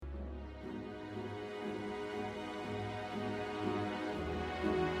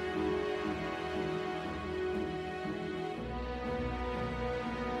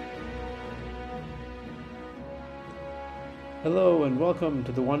Hello and welcome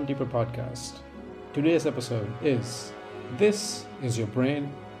to the One Deeper podcast. Today's episode is This is Your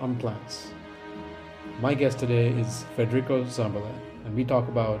Brain on Plants. My guest today is Federico Zamberlan, and we talk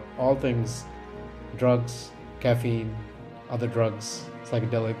about all things drugs, caffeine, other drugs,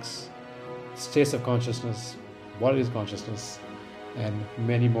 psychedelics, states of consciousness, what is consciousness, and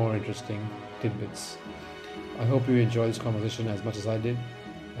many more interesting tidbits. I hope you enjoy this conversation as much as I did,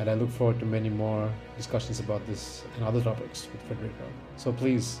 and I look forward to many more discussions about this and other topics with Federico. So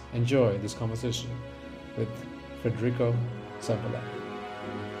please enjoy this conversation with Federico Zamberlan.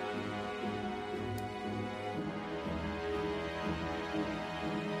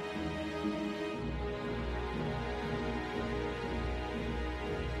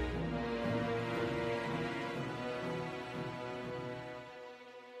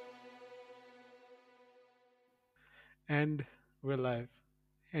 And we're live.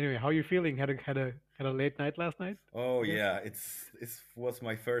 Anyway, how are you feeling? Had a late night last night, Oh I guess. yeah, it was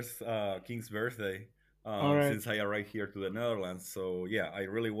my first king's birthday All right. since I arrived here to the Netherlands. So yeah, I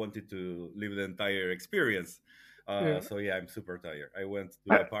really wanted to live the entire experience. Yeah. So yeah, I'm super tired. I went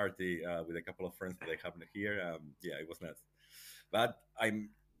to I- a party with a couple of friends that I have here. Yeah, it was nuts, but I'm.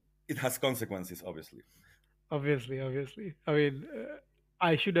 It has consequences, obviously. obviously.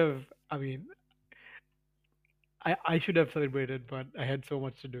 I should have. I mean, I should have celebrated, but I had so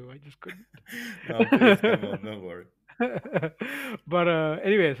much to do. I just couldn't. No, please come on, don't worry. But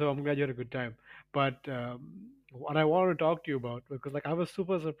anyway, so I'm glad you had a good time. But what I want to talk to you about, because like I was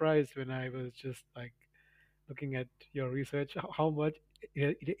super surprised when I was just like looking at your research, how much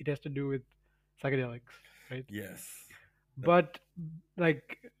it has to do with psychedelics, right? Yes. That- But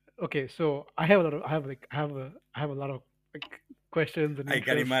like, okay, so I have a lot of, I have a lot of like questions and I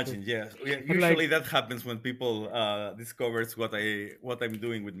can interests, imagine. Yes. and Usually that happens when people discovers what I'm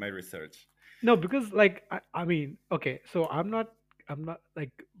doing with my research. no, because like I mean, okay, so I'm not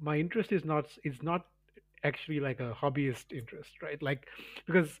like my interest is not actually like a hobbyist interest, right? Like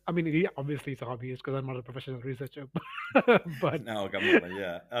because I mean, obviously it's a hobbyist because I'm not a professional researcher, but No, come on,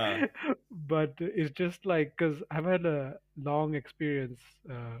 yeah. but it's just like because I've had a long experience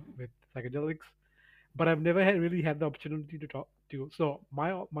with psychedelics, but I've never really had the opportunity to talk to. So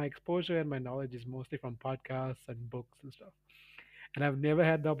my exposure and my knowledge is mostly from podcasts and books and stuff, and I've never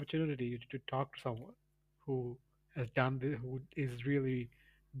had the opportunity to talk to someone who has done this, who is really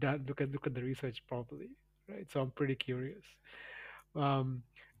done look at the research properly, right? So I'm pretty curious. Um,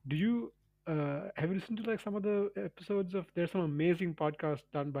 do you have you listened to like some of the episodes of? There's some amazing podcasts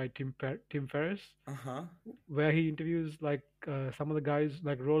done by Tim Ferriss Uh huh. where he interviews like some of the guys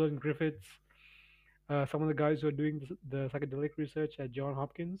like Roland Griffiths, some of the guys who are doing the psychedelic research at John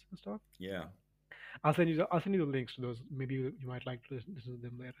Hopkins and stuff. Yeah. I'll send you the links to those. Maybe you might like to listen to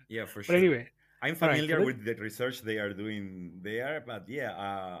them later. Yeah, for But sure. anyway, I'm all right. So familiar with the research they are doing there, but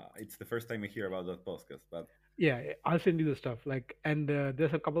yeah, it's the first time I hear about that podcast. But I'll send you the stuff. Like, and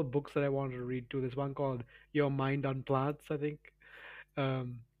there's a couple of books that I wanted to read too. There's one called Your Mind on Plants, I think.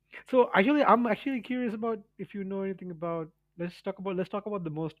 Um, so actually, I'm actually curious about if you know anything about. Let's talk about the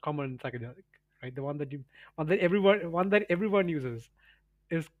most common psychedelic, right? The one that everyone uses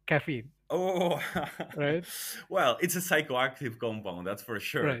is caffeine, oh, right? well, it's a psychoactive compound, that's for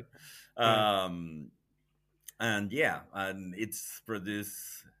sure. Right, right. Um, and yeah, and it's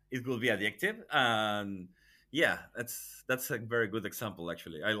produced. It will be addictive, and yeah, that's a very good example.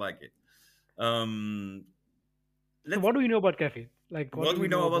 Actually, I like it. Um, So let's what do we know about caffeine? Like, what What do do we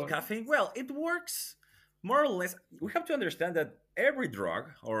we know know about about? caffeine? Well, it works more or less. We have to understand that every drug,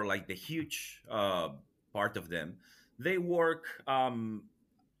 or like the huge part of them, they work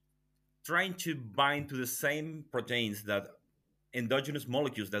trying to bind to the same proteins that endogenous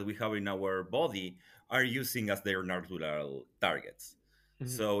molecules that we have in our body are using as their natural targets. Mhm.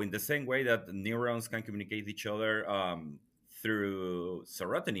 So, in the same way that neurons can communicate each other through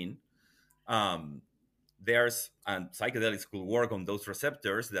serotonin, um, there's and psychedelics could work on those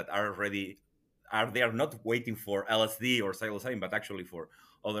receptors that are already are they are not waiting for LSD or psilocybin, but actually for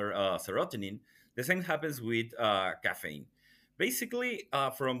other serotonin. The same happens with caffeine. Basically,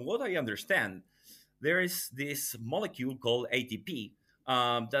 from what I understand, there is this molecule called ATP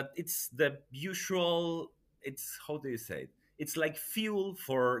that it's the usual. It's how do you say it? It's like fuel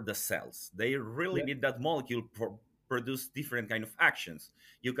for the cells. They really Yeah, need that molecule for produce different kind of actions.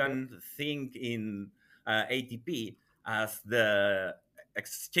 You yeah, can think in ATP as the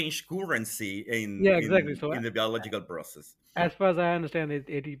exchange currency yeah. Exactly. in the biological process. As far as I understand it,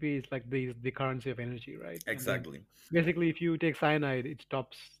 ATP is like the currency of energy, right? And then Exactly. basically, if you take cyanide, it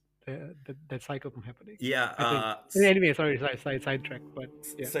stops. that cycle from happening. Yeah, I think. Anyway, sorry, sidetrack, but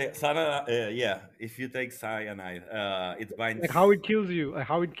yeah, yeah. If you take cyanide, it binds. like how it kills you.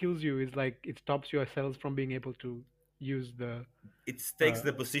 How it kills you is like it stops your cells from being able to use the. It takes Uh,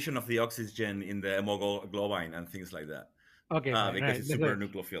 the position of the oxygen in the hemoglobin and things like that, okay, fine, because right. it's That's super right.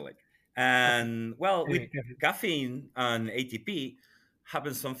 nucleophilic. Okay. And well, with Anyway, definitely. caffeine and ATP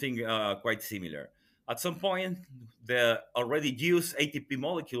happens something quite similar. At some point, the already used ATP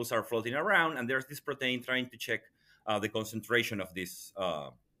molecules are floating around, and there's this protein trying to check the concentration of these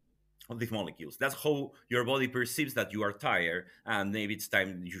molecules. That's how your body perceives that you are tired and maybe it's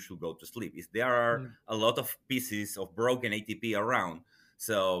time you should go to sleep. If there are Mm. a lot of pieces of broken ATP around,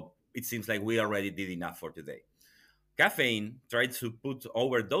 so it seems like we already did enough for today. Caffeine tries to put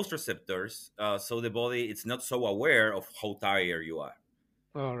over those receptors so the body is not so aware of how tired you are.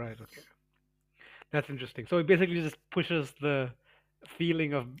 All right. Okay. That's interesting. So it basically just pushes the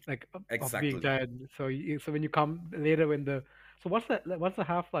feeling of like of being Exactly. tired. So so when you come later when the so what's the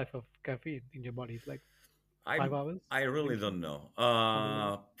half life of caffeine in your body? It's like I 5 hours, I something really don't something know. something like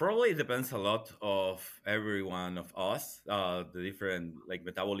that. Probably it depends a lot of every one of us, the different like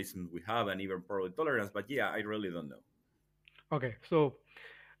metabolism we have, and even probably tolerance. But yeah, I really don't know. Okay, so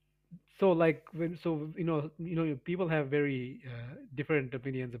like when people have very different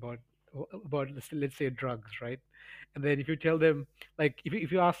opinions about let's say drugs, right? And then if you tell them like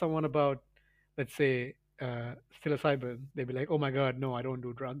if you ask someone about let's say psilocybin, they'll be like, oh my god, no, I don't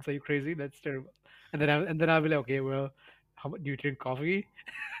do drugs. Are you crazy? That's terrible. And then I'll be like, okay, well, how much do you drink coffee?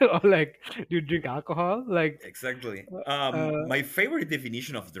 Or like do you drink alcohol? Like Exactly. uh, My favorite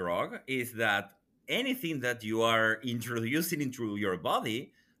definition of drug is that anything that you are introducing into your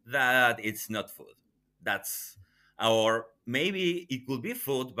body that it's not food. That's or maybe it could be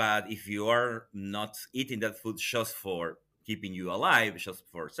food, but if you are not eating that food just for keeping you alive, just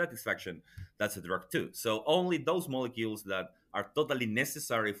for satisfaction, that's a drug too. So only those molecules that are totally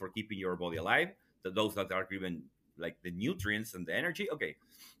necessary for keeping your body alive, those that are given like the nutrients and the energy, okay,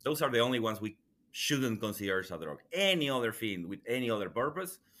 those are the only ones we shouldn't consider as a drug. Any other thing with any other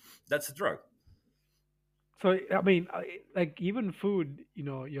purpose, that's a drug. so I mean, like even food,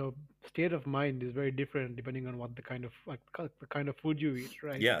 your state of mind is very different depending on what the kind of like the kind of food you eat,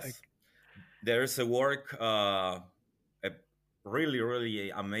 right? Like, Yes, there's a work, a really, really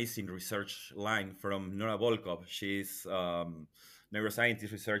amazing research line from Nora Volkov. She's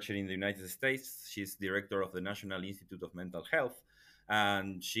neuroscientist researcher in the United States. She's director of the National Institute of Mental Health,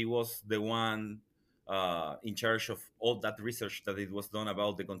 and she was the one in charge of all that research that it was done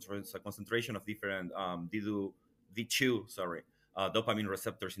about the concentration of different D2, sorry, dopamine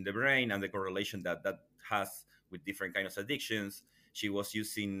receptors in the brain and the correlation that that has with different kinds of addictions. She was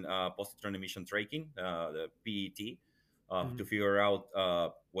using positron emission tracking, the PET, to mhm. figure out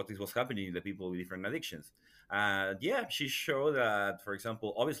what is was happening in the people with different addictions. And yeah, she showed that, for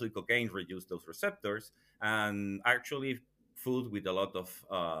example, obviously cocaine reduced those receptors, and actually food with a lot of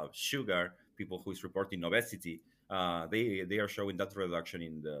sugar, people who is reporting obesity, they are showing that reduction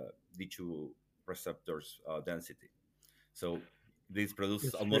in the D2 receptors density. So this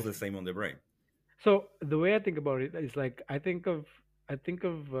produces It's almost the interesting. same on the brain. So the way I think about it is like I think of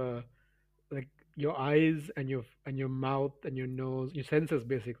like your eyes and your mouth and your nose, your senses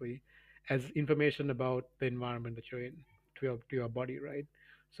basically, as information about the environment that you're in to your body, right?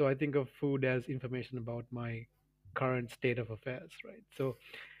 So I think of food as information about my current state of affairs, right? So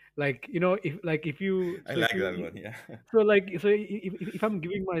like if you I so if like you that one. Yeah. if I'm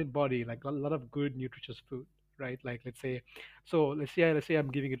giving my body like a lot of good nutritious food, right? Like let's say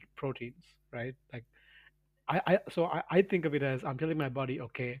I'm giving it proteins, right? Like I think of it as I'm telling my body,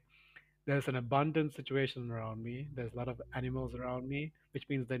 okay, there's an abundant situation around me. There's a lot of animals around me, which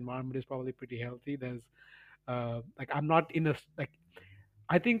means the environment is probably pretty healthy. There's like I'm not in a like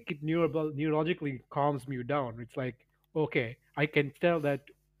I think it neurologically calms me down. It's like, okay, I can tell that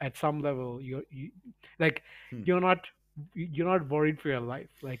at some level like Hmm. you're not you're not worried for your life.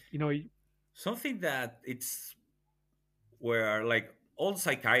 Like Something that it's where like all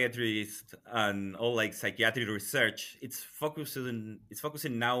psychiatrists and all like psychiatric research, it's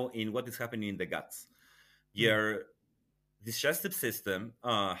focusing now in what is happening in the guts. mm, Your digestive system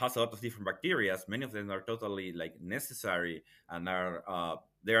has a lot of different bacteria. Many of them are totally like necessary and are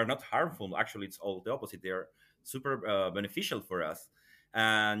they are not harmful. Actually, it's all the opposite. They are super beneficial for us.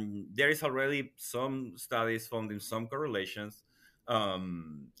 And there is already some studies found in some correlations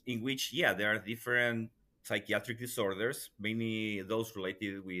in which, yeah, there are different psychiatric disorders, mainly those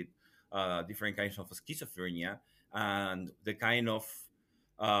related with different kinds of schizophrenia and the kind of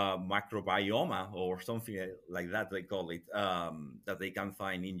microbiome or something like that they call it, that they can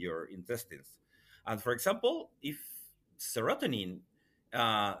find in your intestines. And for example, if serotonin,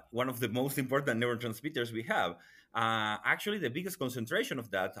 one of the most important neurotransmitters we have, actually the biggest concentration of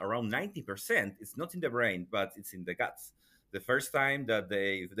that, around 90%, it's not in the brain, but it's in the guts. The first time that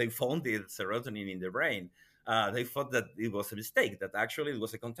they found the serotonin in the brain, they thought that it was a mistake, that actually it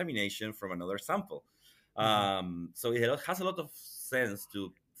was a contamination from another sample. Hmm. So it has a lot of sense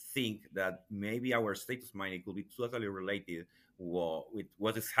to think that maybe our state of mind, it could be totally related with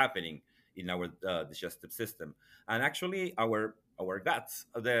what is happening in our digestive system. And actually, our guts,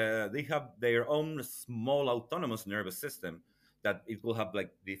 they have their own small autonomous nervous system that it will have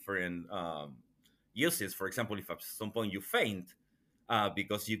like different uses. For example, if at some point you faint,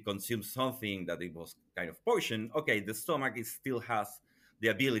 because you consume something that it was kind of poison, okay, the stomach is still has the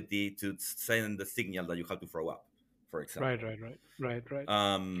ability to send the signal that you have to throw up, for Right, example. right, right, right, right,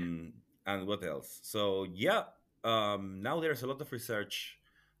 um, and what else? So yeah, now there's a lot of research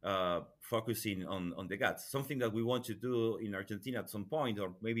focusing on the guts. Something that we want to do in Argentina at some point,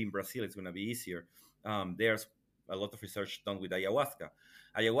 or maybe in Brazil, it's going to be easier. There's a lot of research done with ayahuasca.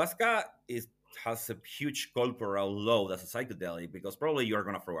 Ayahuasca is has a huge cultural load as a psychedelic because probably you're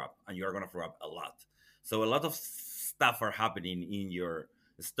going to throw up, and you're going to throw up a lot. So a lot of stuff are happening in your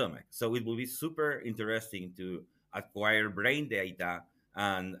stomach. So it will be super interesting to acquire brain data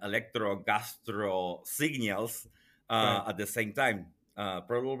and electrogastro signals right. at the same time.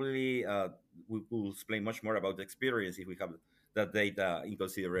 Probably we will explain much more about the experience if we have that data in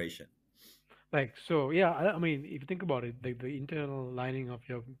consideration. Like so, yeah. I mean, if you think about it, the internal lining of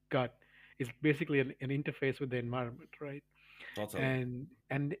your gut is basically an interface with the environment, right? Totally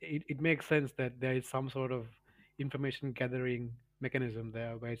And it makes sense that there is some sort of information gathering mechanism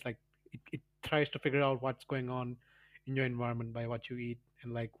there where it's like it tries to figure out what's going on in your environment by what you eat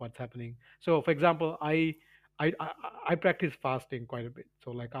and like what's happening. So for example, I practice fasting quite a bit. So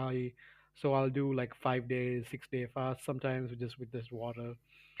like I'll do like 5 days 6 day fast sometimes just with this water.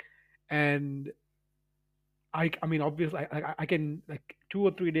 And I mean, obviously, I can like 2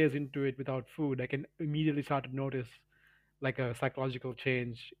 or 3 days into it without food, I can immediately start to notice like a psychological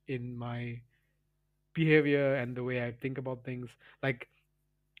change in my behavior and the way I think about things. Like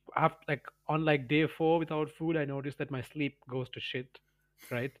after like on like day 4 without food, I noticed that my sleep goes to shit,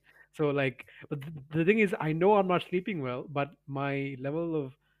 right? So like, but the thing is, I know I'm not sleeping well, but my level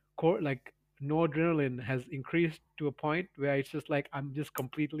of like noradrenaline has increased to a point where it's just like I'm just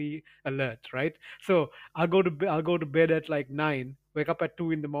completely alert, right? So I'll go to bed at like 9, wake up at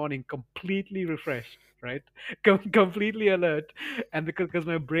 2 in the morning, completely refreshed, right? Completely alert, and because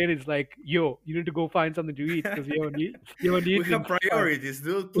my brain is like, yo, you need to go find something to eat because you haven't we eaten have in five. priorities,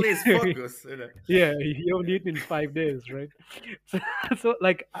 dude. Please focus. You know. Yeah, you haven't eaten in 5 days, right? So, so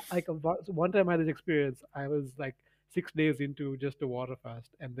like so one time I had this experience. I was like 6 days into just a water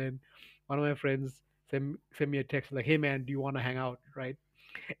fast, and then one of my friends sent me a text like, "Hey man, do you want to hang out?" Right?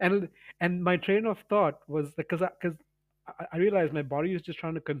 And my train of thought was because I realized my body is just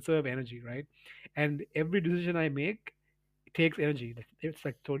trying to conserve energy, right? And every decision I make takes energy. Like, it's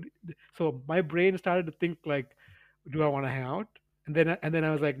like so my brain started to think like, do I want to hang out? And then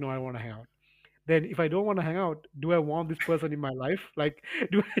I was like, no, I want to hang out. Then if I don't want to hang out, do I want this person in my life? Like,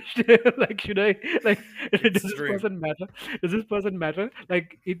 do I should I like does It's this true. person matter? Does this person matter?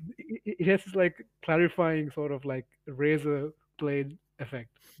 Like it has this like clarifying sort of like razor blade effect.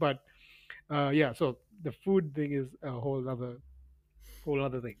 But yeah, so the food thing is a whole other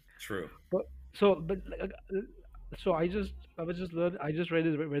thing. True. But so I just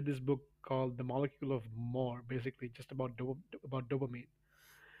read this book called The Molecule of More, basically just about about dopamine.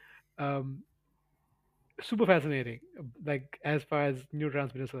 Um, Super fascinating, like as far as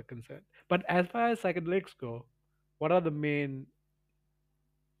neurotransmitters are concerned. But as far as psychedelics go, what are the main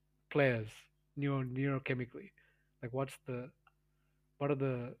players neurochemically? Like what are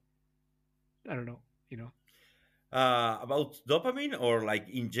the I don't know, you know. About dopamine or like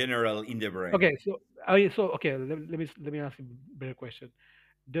in general in the brain? Okay, so yeah, so okay, let me ask you a better question.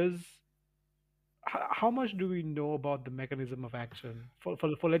 Does how much do we know about the mechanism of action for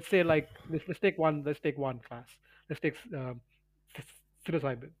let's say like let's take one class. Let's take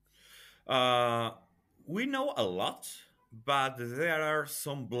psilocybin. Uh, we know a lot, but there are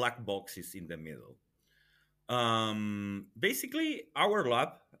some black boxes in the middle. Basically, our lab,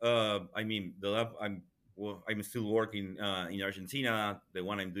 I mean, the lab I'm still working in Argentina, the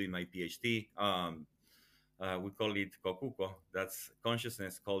one I'm doing my PhD. We call it COCUCO. That's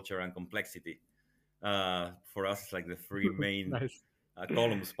consciousness, culture, and complexity. For us, it's like the three main Nice.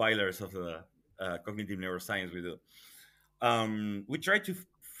 columns, pillars of the cognitive neuroscience we do. We try to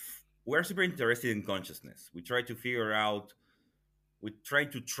we're super interested in consciousness. We try to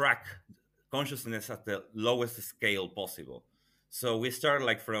track consciousness at the lowest scale possible. So we start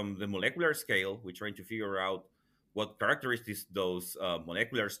like from the molecular scale. We're trying to figure out what characteristics those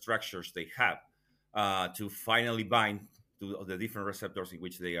molecular structures they have to finally bind to the different receptors in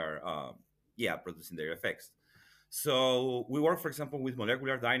which they are, yeah, producing their effects. So we work, for example, with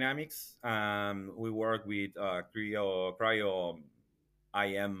molecular dynamics. We work with cryo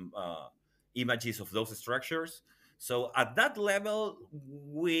IM images of those structures. So at that level,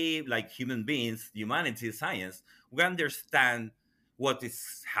 we, like human beings, humanity, science, we understand what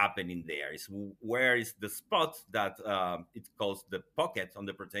is happening there. Is where is the spot that it calls the pocket on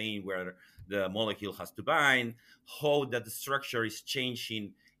the protein where the molecule has to bind, how that the structure is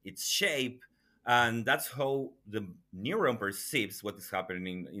changing its shape, and that's how the neuron perceives what is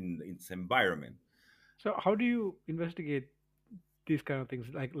happening in its environment. So how do you investigate these kind of things?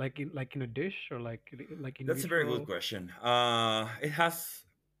 Like in a dish, or like in That's a very good vitro? question. It has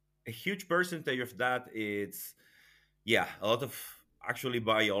a huge percentage of that. It's, yeah, a lot of actually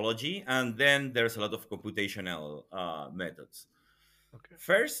biology, and then there's a lot of computational methods. Okay.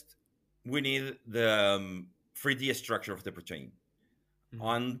 First, we need the 3D structure of the protein.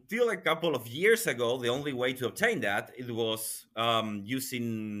 Mhm. Until a couple of years ago, the only way to obtain that it was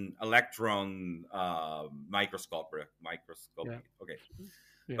using electron Yeah. microscopy. Okay,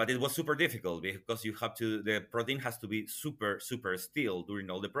 Yeah. but it was super difficult because you have to the protein has to be super still during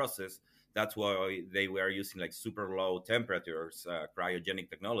all the process. That's why they were using like super low temperatures, cryogenic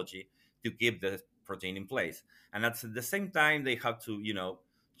technology, to keep the protein in place. And at the same time they have to,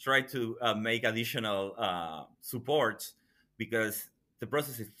 try to make additional supports, because the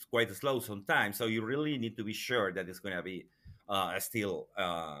process is quite slow sometimes, so you really need to be sure that it's going to be still,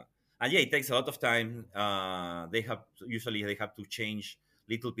 and yeah, it takes a lot of time. They have to change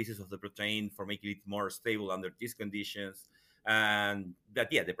little pieces of the protein for making it more stable under these conditions. And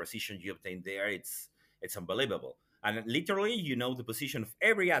that, yeah, the precision you obtain there, it's unbelievable. And literally, the position of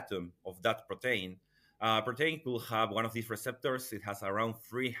every atom of that protein. Protein could have one of these receptors. It has around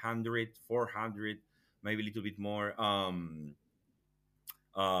 300, 400, maybe a little bit more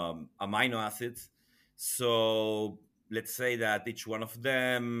amino acids. So let's say that each one of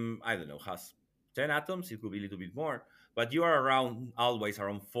them, I don't know, has 10 atoms. It could be a little bit more, but you are around always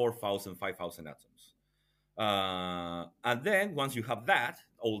around 4,000, 5,000 atoms. And then once you have that,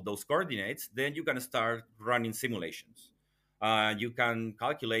 all those coordinates, then you can start running simulations. You can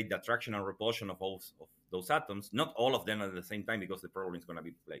calculate the attraction and repulsion of those atoms. Not all of them at the same time, because the problem is going to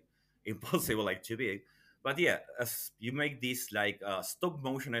be like impossible, like too big. But yeah, as you make this like stop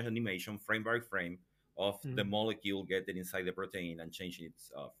motion animation, frame by frame, of the Mhm. molecule getting inside the protein and changing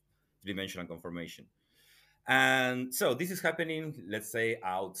its dimensional conformation. And so this is happening, let's say,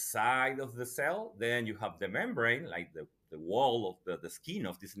 outside of the cell. Then you have the membrane, like the wall of the skin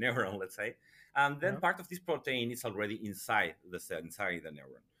of this neuron, let's say. And then Yeah. part of this protein is already inside the cell, inside the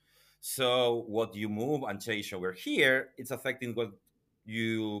neuron. So what you move and change over here, it's affecting what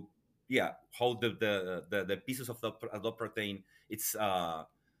you, yeah, how the pieces of the protein, it's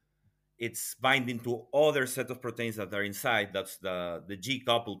binding to other set of proteins that are inside. That's the G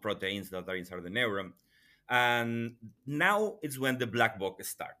coupled proteins that are inside the neuron. And now it's when the black box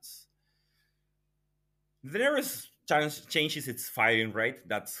starts. The neuron changes its firing rate.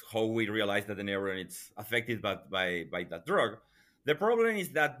 That's how we realize that the neuron is affected by that drug. The problem is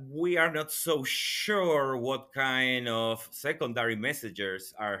that we are not so sure what kind of secondary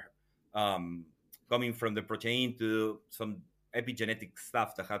messengers are um, coming from the protein to some epigenetic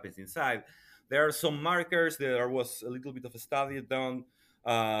stuff that happens inside. There are some markers. There was a little bit of a study done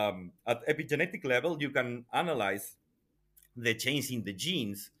at epigenetic level. You can analyze the change in the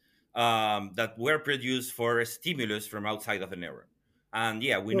genes that were produced for a stimulus from outside of the neuron. And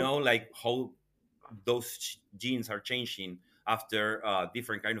yeah, we So know like how those genes are changing after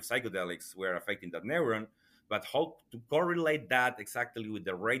different kind of psychedelics were affecting that neuron. But how to correlate that exactly with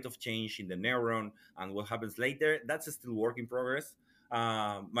the rate of change in the neuron and what happens later, that's still work in progress.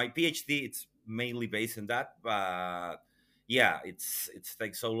 My PhD, it's mainly based on that, but yeah, it's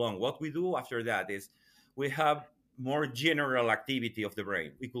takes so long. What we do after that is we have more general activity of the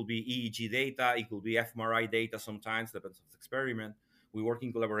brain. It could be EEG data, it could be fMRI data sometimes, depends on the experiment. We work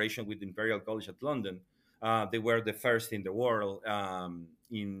in collaboration with Imperial College at London. They were the first in the world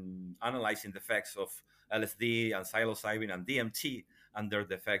in analyzing the effects of LSD and psilocybin and DMT under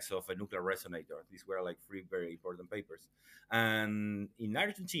the effects of a nuclear resonator. These were like three very important papers. And in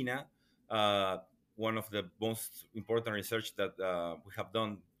Argentina, one of the most important research that we have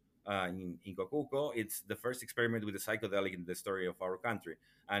done in Cocuco. It's the first experiment with a psychedelic in the story of our country,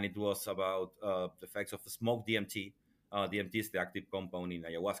 and it was about the effects of smoke DMT. DMT is the active compound in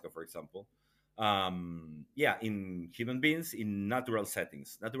ayahuasca, for example. Yeah, in human beings in natural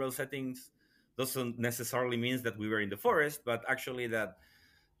settings. Natural settings doesn't necessarily means that we were in the forest, but actually that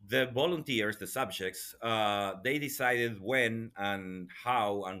the volunteers, the subjects, they decided when and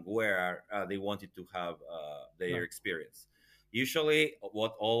how and where they wanted to have their Right. experience. Usually,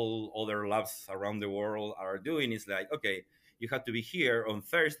 what all other labs around the world are doing is like, okay, you have to be here on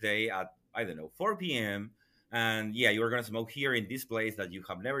Thursday at, I don't know, 4 p.m. And yeah, you're going to smoke here in this place that you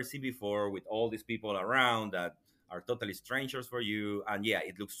have never seen before with all these people around that are totally strangers for you. And yeah,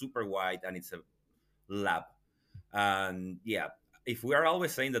 it looks super white and it's a lab. And yeah, if we are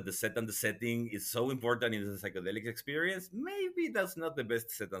always saying that the set and the setting is so important in the psychedelic experience, maybe that's not the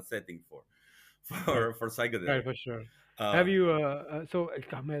best set and setting for Right. for Right, psychedelic. for sure. Have Um, you? So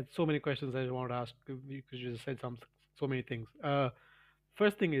I had so many questions I want to ask because you just said so many things.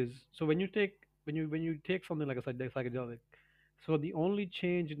 First thing is, so when you take something like a psychedelic, so the only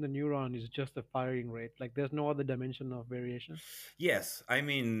change in the neuron is just the firing rate. Like there's no other dimension of variation. yes, I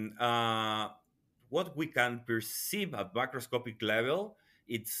mean, what we can perceive at macroscopic level,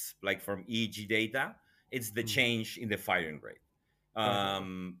 it's like from EEG data, it's the Mm. change in the firing rate. Right.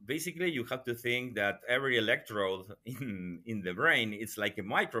 Right. Basically, you have to think that every electrode in the brain is like a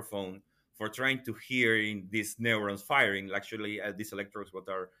microphone for trying to hear in these neurons firing. Actually, these electrodes, what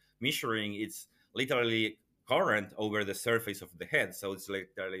are measuring, it's literally current over the surface of the head. So it's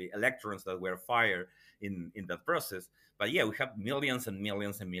literally electrons that were fired in that process. But yeah, we have millions and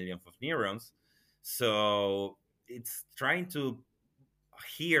millions and millions of neurons. So it's trying to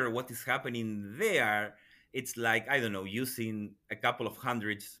hear what is happening there. It's like, I don't know, using a couple of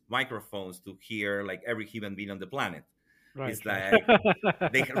hundreds microphones to hear like every human being on the planet. Right. It's Right.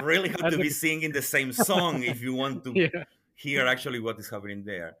 like they really have That's to a be singing the same song if you want to yeah. hear actually what is happening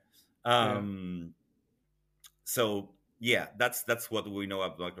there. Yeah. um so yeah, that's what we know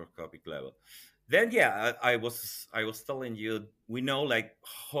at microscopic level. Then yeah, I was telling you, we know like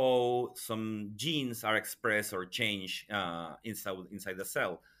how some genes are expressed or changed inside the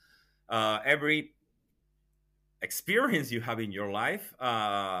cell. Every experience you have in your life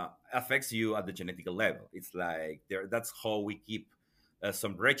affects you at the genetical level. It's like there. That's how we keep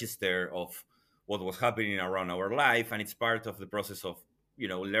some register of what was happening around our life, and it's part of the process of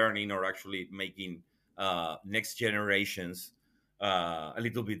learning or actually making next generations a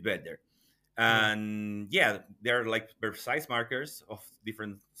little bit better. Right. And yeah, there are like precise markers of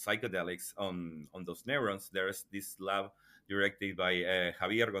different psychedelics on those neurons. There's this lab directed by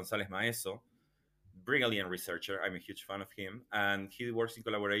Javier Gonzalez Maeso, brilliant researcher. I'm a huge fan of him, and he works in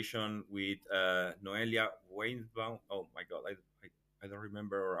collaboration with Noelia Weinbaum. Oh my God, I don't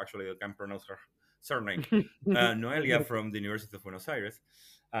remember, or actually I can't pronounce her surname. Noelia Okay. from the University of Buenos Aires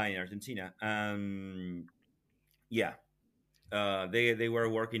in Argentina. Yeah, they were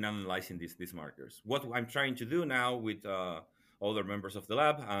working on analyzing these markers. What I'm trying to do now with other members of the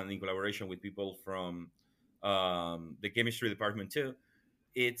lab and in collaboration with people from the chemistry department too,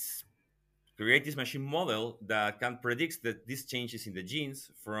 it's create this machine model that can predict these changes in the genes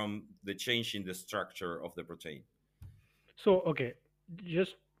from the change in the structure of the protein. So okay,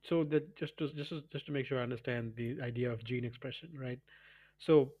 just so that just to make sure I understand the idea of gene expression, right?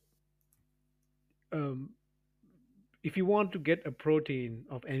 So um, if you want to get a protein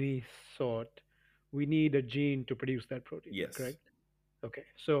of any sort, we need a gene to produce that protein, Yes, correct? Okay.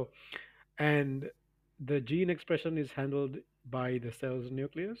 So and the gene expression is handled by the cell's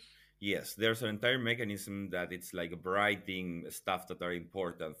nucleus. yes. There's an entire mechanism that it's like writing stuff that are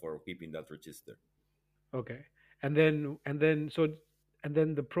important for keeping that register. Okay. And then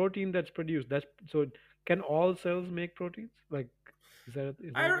the protein that's produced, that's so can all cells make proteins? Like is that a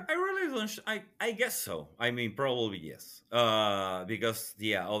thing? I really don't. I guess so. I mean, probably yes. Because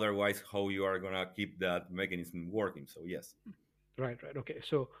yeah, otherwise, how you are gonna keep that mechanism working? So yes, Right, right. Okay.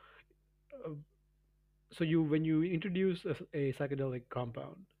 Uh, so you when you introduce a psychedelic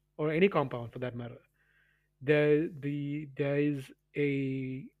compound or any compound for that matter, there is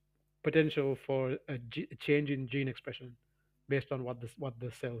a potential for a change in gene expression based on what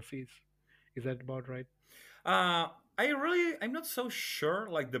the cell sees. Is that about right? Uh, I'm not so sure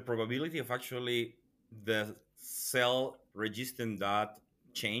like the probability of actually the cell registering that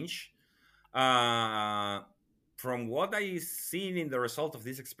change. Uh, from what I seen in the result of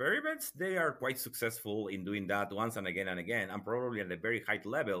these experiments, they are quite successful in doing that once and again, and probably at a very high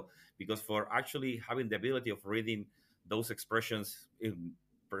level, because for actually having the ability of reading those expressions in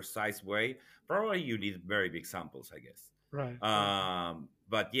precise way, probably you need very big samples, I guess. Right. Right.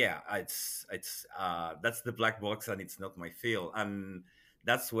 But yeah, it's that's the black box, and it's not my field, and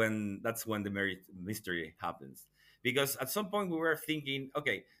that's when the mystery happens. Because at some point we were thinking,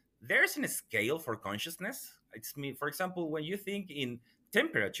 okay, there's a scale for consciousness. It's me, for example, when you think in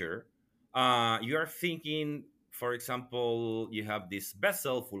temperature, you are thinking, for example, you have this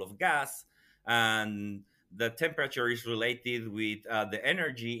vessel full of gas, and the temperature is related with the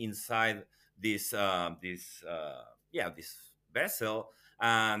energy inside this vessel,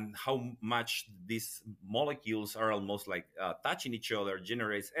 and how much these molecules are almost like touching each other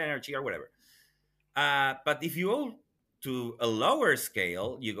generates energy or whatever. But if you go to a lower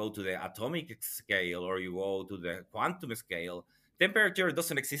scale, you go to the atomic scale or you go to the quantum scale, temperature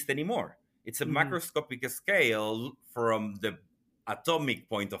doesn't exist anymore. It's a Hmm. macroscopic scale from the atomic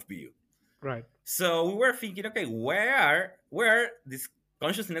point of view. Right. So we were thinking, okay, where this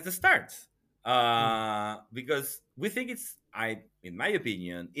consciousness starts? Mm. Because we think in my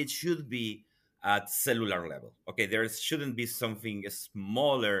opinion, it should be at cellular level. Okay, there shouldn't be something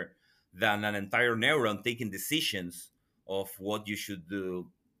smaller than an entire neuron taking decisions of what you should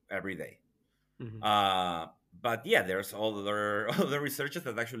do every day. Hmm. Uh, but yeah, there's other other researchers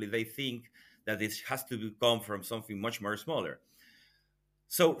that actually they think that this has to come from something much more smaller.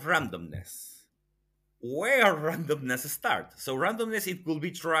 So randomness, where randomness starts. So randomness, it could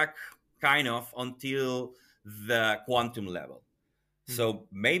be tracked kind of until the quantum level. Hmm. So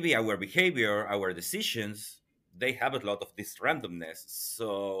maybe our behavior, our decisions, they have a lot of this randomness.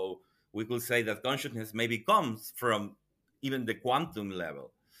 So we could say that consciousness maybe comes from even the quantum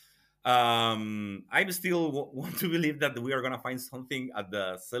level. I still want to believe that we are going to find something at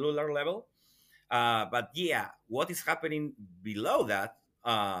the cellular level, but yeah, what is happening below that,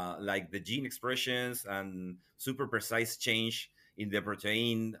 like the gene expressions and super precise change in the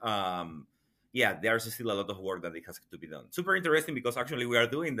protein, yeah, there's still a lot of work that it has to be done. Super interesting because actually we are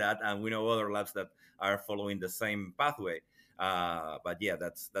doing that, and we know other labs that are following the same pathway. But yeah,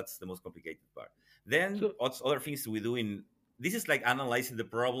 that's the most complicated part. Then So what's other things we do in this is like analyzing the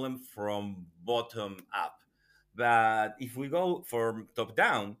problem from bottom up. But if we go from top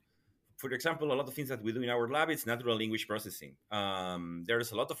down, for example, a lot of things that we do in our lab is natural language processing.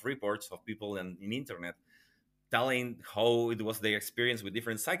 There's a lot of reports of people in internet telling how it was their experience with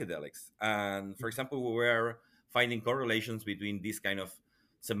different psychedelics. And for example, we were finding correlations between this kind of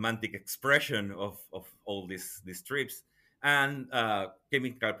semantic expression of all these trips and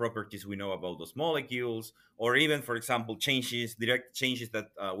chemical properties we know about those molecules, or even, for example, direct changes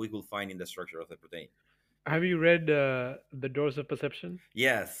that we could find in the structure of the protein. have you read The Doors of Perception?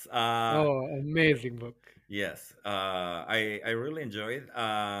 Yes, Oh, amazing book. yes, I really enjoy it.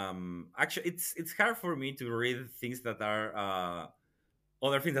 Actually, it's hard for me to read things that are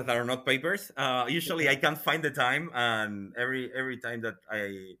other things that are not papers. Usually, Yeah. I can't find the time, and every time that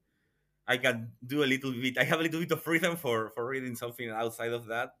I can do a little bit. I have a little bit of freedom for reading something outside of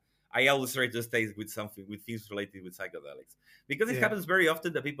that. I always try to stay with something with things related with psychedelics because it Yeah. happens very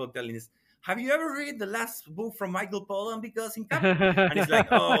often that people telling us, "Have you ever read the last book from Michael Pollan?" Because and it's like,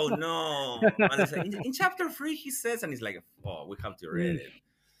 "Oh no!" And it's like, in chapter 3 he says, and it's like, "Oh, we have to read Mm. it."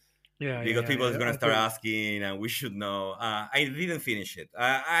 Yeah, yeah, Because yeah, people is yeah. gonna I start think. asking, and we should know. I didn't finish it.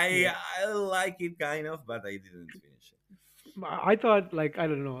 Yeah. I like it kind of, but I didn't finish it. I thought like I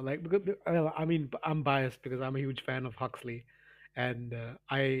don't know like because well, I mean I'm biased because I'm a huge fan of Huxley, and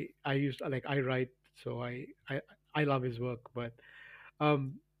I used like I write so I love his work, but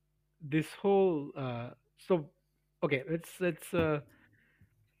um this whole so okay let's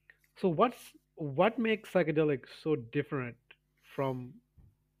so what makes psychedelics so different from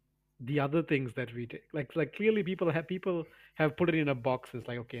the other things that we take? Like clearly people have put it in a box. It's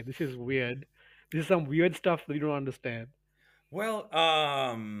like okay, this is weird. This is some weird stuff that you don't understand. Well,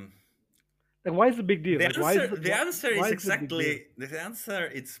 Like why is the big deal? the Like answer the answer why is is the big deal? exactly the answer.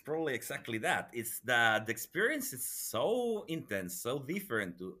 It's probably exactly that. It's that the experience is so intense, so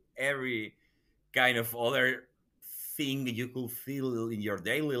different to every kind of other thing you could feel in your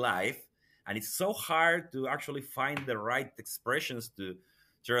daily life, and it's so hard to actually find the right expressions to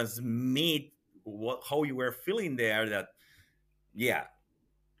transmit how you were feeling there. That yeah,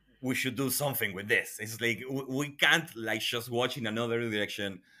 we should do something with this. It's like we can't like just watch in another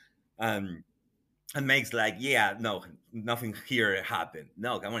direction. Um, and makes like yeah no nothing here happened.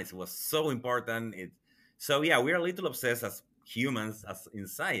 No, come on, it was so important. It So yeah, we're a little obsessed as humans, as in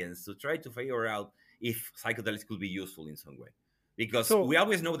science, to try to figure out if psychedelics could be useful in some way, because we So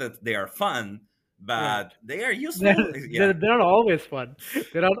always know that they are fun, right, but they are they're, useful. Yeah, they're not always fun.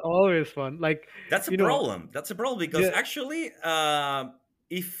 They're not always fun. Like that's a you know, problem. That's a problem because the actually,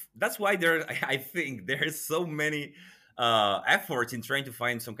 if that's why there, I think there's so many efforts in trying to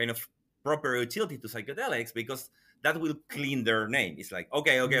find some kind of proper utility to psychedelics because that will clean their name. It's like,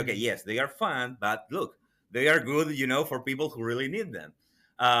 okay, okay, okay, Mm. yes, they are fun, but look, they are good, for people who really need them.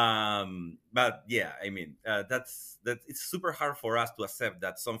 But yeah, I mean, that it's super hard for us to accept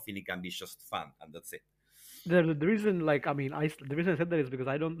that something can be just fun and that's it. The reason, like, I mean, the reason I said that is because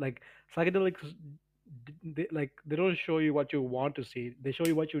I don't like psychedelics. They don't show you what you want to see. They show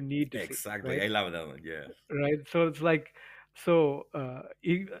you what you need to see, Exactly, right? I love that one. Yeah. Right. So it's like,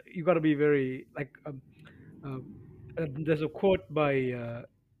 you got to be very like, there's a quote by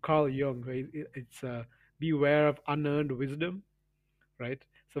Carl Jung, right? It's beware of unearned wisdom, right?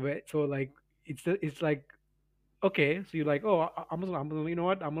 So like it's like, okay, so you're like, oh, I'm gonna, you know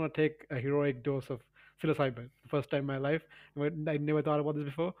what? I'm gonna take a heroic dose of psilocybin. First time in my life. I never thought about this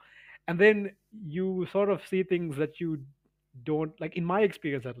before. And then you sort of see things that you don't like. In my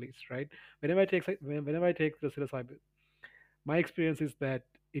experience, at least, right? Whenever I take the psilocybin, my experience is that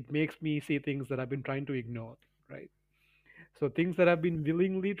it makes me see things that I've been trying to ignore, right? So things that I've been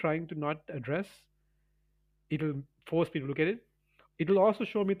willingly trying to not address, it'll force me to look at it. It'll also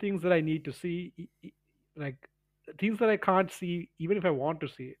show me things that I need to see, like things that I can't see even if I want to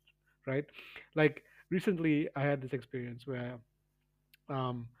see it, right? Like recently, I had this experience where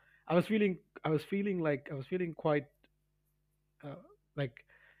um, I was feeling quite uh, like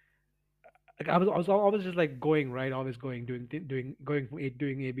I was always just like going right, always going, going from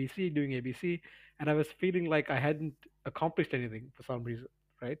doing ABC, doing ABC, and I was feeling like I hadn't accomplished anything for some reason,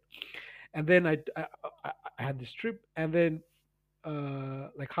 right? And then I had this trip, and then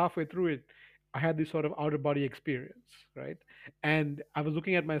like halfway through it, I had this sort of outer body experience, right? And I was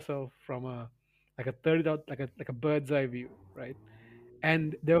looking at myself from a like a third out like a bird's eye view, right?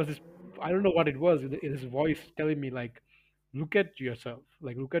 And there was this, I don't know what it was, this voice telling me like, look at yourself,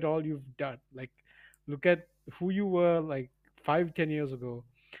 like look at all you've done, like look at who you were like 5, 10 years ago.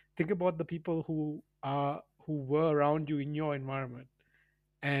 Think about the people who were around you in your environment,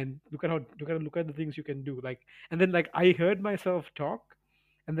 and look at the things you can do, like. And then like I heard myself talk,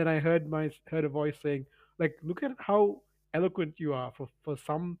 and then I heard a voice saying, like, look at how eloquent you are for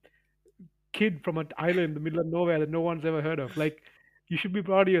some kid from an island in the middle of nowhere that no one's ever heard of. Like, you should be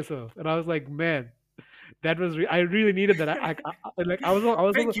proud of yourself. And I was like, man, that was I really needed that. Like I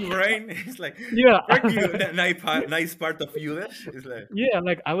was Thank you, brain. It's like, yeah. thank you. Nice part of you. It's like, Yeah,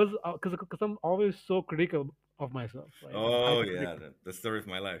 like I was, because I'm always so critical of myself, right? I'm oh yeah, hypercritical, the story of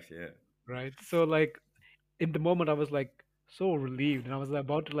my life. Yeah. right? So like in the moment I was like so relieved, and I was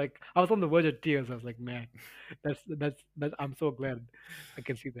about to, like, I was on the verge of tears. I was like, man, that I'm so glad I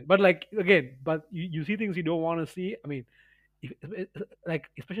can see that. But like again, but you see things you don't want to see. I mean, like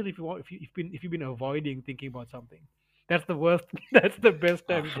especially if you want, if you've been avoiding thinking about something, that's the worst. That's the best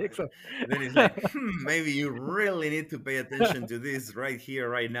time to Ah, take some. then it's like, maybe you really need to pay attention to this right here,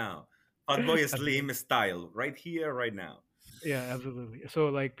 right now. Fatboy Absolutely. Slim style, right here, right now. Yeah, absolutely. So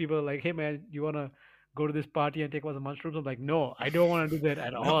like people are like, hey man, you wanna go to this party and take one of the mushrooms? I'm like, no, I don't want to do that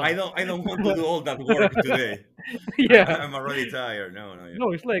at No, I all. don't. I don't want to do all that work today. Yeah. I'm already tired. No, no, yeah.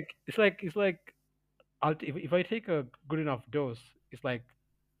 No, it's like if I take a good enough dose, it's like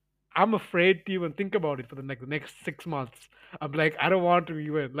I'm afraid to even think about it for the next 6 months. I'm like, I don't want to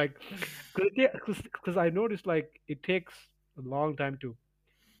even like, because I noticed like it takes a long time to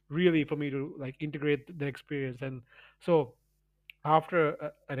really for me to like integrate the experience. And so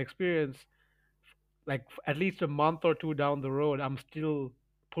after an experience, like at least a month or two down the road, I'm still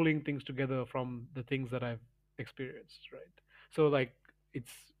pulling things together from the things that I've experienced, right? So like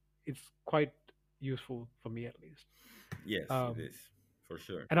it's it's quite useful for me at least. Yes, it Um, is for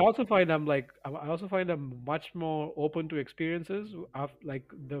sure. and I also find I also find I'm much more open to experiences after like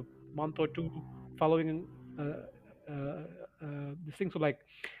the month or two following uh, uh, this thing. So like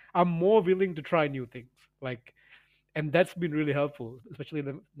I'm more willing to try new things. Like, and that's been really helpful, especially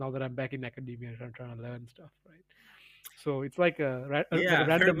now that I'm back in academia and I'm trying to learn stuff, right? So it's like like a Yeah, very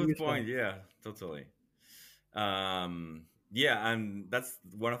random good restart. point. Yeah, totally. Yeah, and that's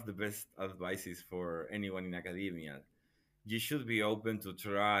one of the best advices for anyone in academia. You should be open to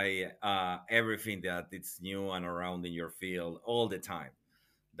try everything that it's new and around in your field all the time.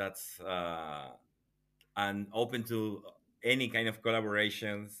 That's and open to any kind of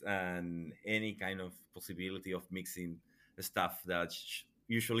collaborations and any kind of possibility of mixing stuff that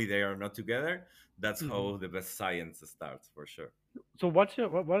usually they are not together. That's Hmm. how the best science starts for sure. So what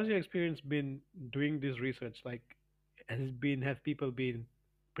has your experience been doing this research? Like, have people been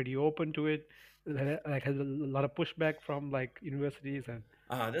pretty open to it? Like, has a lot of pushback from like universities and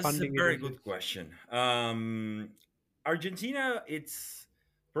That's a funding very good agencies? question. Argentina, it's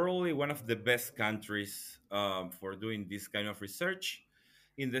probably one of the best countries for doing this kind of research,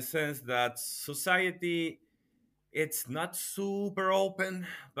 in the sense that society, it's not super open,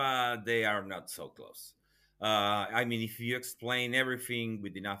 but they are not so close. I mean, if you explain everything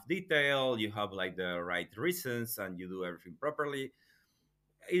with enough detail, you have like the right reasons, and you do everything properly,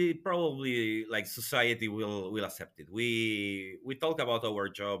 it probably, like, society will accept it. We talk about our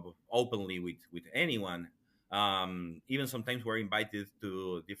job openly with anyone. Even sometimes we're invited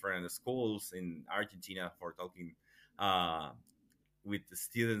to different schools in Argentina for talking uh, with the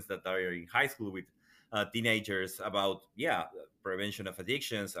students that are in high school, with teenagers, about, yeah, prevention of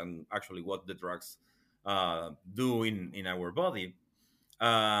addictions and actually what the drugs do in our body.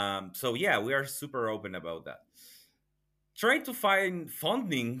 So yeah, we are super open about that. Trying to find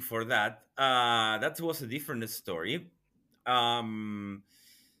funding for that, that was a different story. um,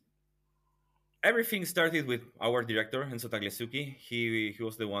 Everything started with our director Enzo Tagliasucchi. He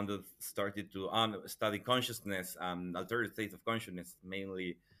was the one that started to study consciousness and altered states of consciousness,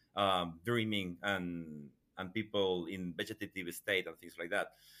 mainly dreaming and people in vegetative state and things like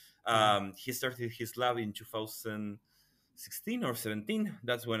that. Mm-hmm. He started his lab in 2016 or 17.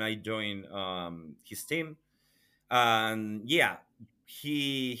 That's when I joined his team. And yeah,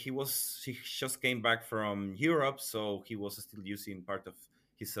 he just came back from Europe, so he was still using part of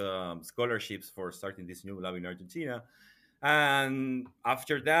his scholarships for starting this new lab in Argentina. And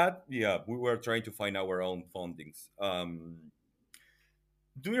after that, yeah, we were trying to find our own fundings.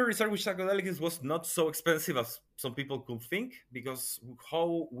 Doing research with psychedelics was not so expensive as some people could think, because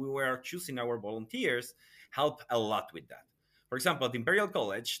how we were choosing our volunteers helped a lot with that. For example, at Imperial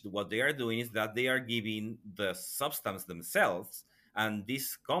College, what they are doing is that they are giving the substance themselves, and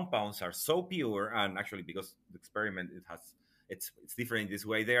these compounds are so pure. And actually, because the experiment, it's different in this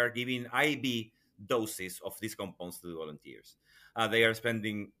way, they are giving IV doses of these compounds to the volunteers. They are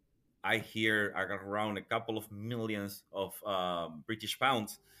spending, I hear, around a couple of millions of British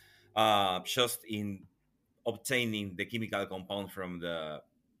pounds just in obtaining the chemical compound from the,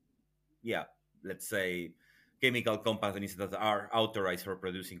 yeah, let's say, chemical companies that are authorized for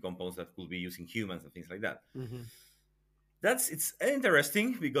producing compounds that could be used in humans and things like that. Mm-hmm. That's It's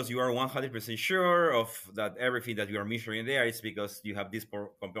interesting because you are 100% sure of that everything that you are measuring there is because you have this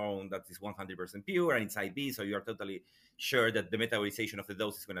compound that is 100% pure and it's IV, so you are totally sure that the metabolization of the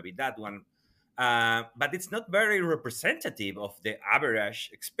dose is going to be that one. But it's not very representative of the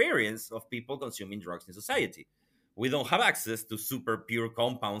average experience of people consuming drugs in society. We don't have access to super pure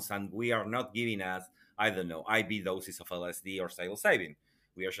compounds, and we are not giving us, I don't know, IV doses of LSD or psilocybin.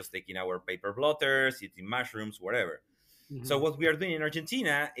 We are just taking our paper blotters, eating mushrooms, whatever. So Mm-hmm. what we are doing in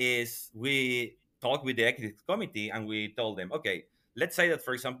Argentina is we talk with the ethics committee and we told them, okay, let's say that,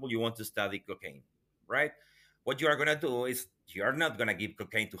 for example, you want to study cocaine, right? What you are gonna do is you are not gonna give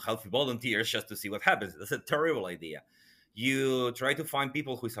cocaine to healthy volunteers just to see what happens. That's a terrible idea. You try to find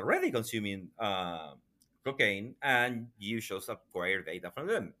people who is already consuming cocaine, and you just acquire data from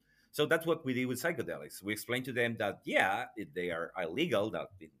them. So that's what we did with psychedelics. We explained to them that, yeah, they are illegal, that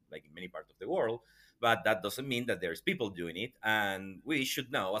like in many parts of the world, but that doesn't mean that there's people doing it, and we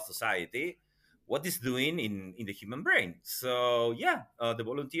should know as society what is doing in the human brain. So yeah, the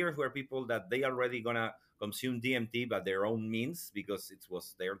volunteers were people that they already gonna consume DMT by their own means because it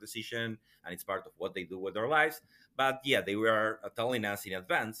was their decision and it's part of what they do with their lives. But yeah, they were telling us in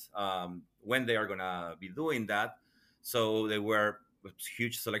advance when they are gonna be doing that. So they were a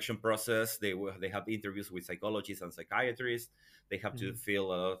huge selection process. They have interviews with psychologists and psychiatrists. They have to Mm-hmm.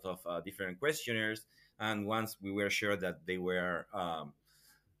 fill a lot of different questionnaires. And once we were sure that they were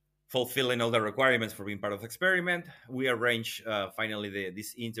fulfilling all the requirements for being part of the experiment, we arranged finally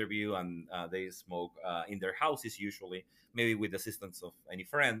this interview, and they smoke in their houses usually, maybe with the assistance of any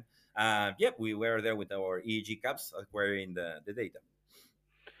friend. Yep, we were there with our EEG caps acquiring the data.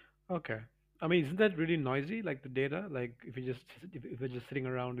 Okay. I mean, isn't that really noisy? Like the data, like if they're just sitting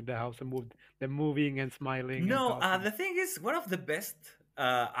around in the house and they're moving and smiling and No, talking. the thing is, one of the best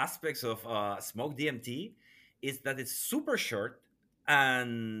aspects of smoke DMT is that it's super short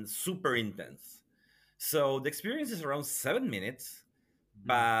and super intense. So the experience is around 7 minutes, Mm.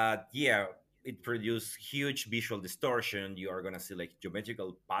 but yeah, it produces huge visual distortion. You are gonna see like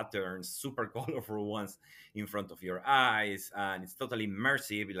geometrical patterns, super colorful ones in front of your eyes, and it's totally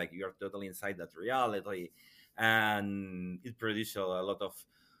immersive. Like you're totally inside that reality, and it produces a lot of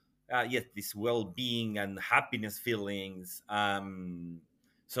yes, this well-being and happiness feelings.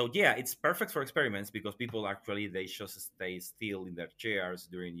 So yeah, it's perfect for experiments because people actually they just stay still in their chairs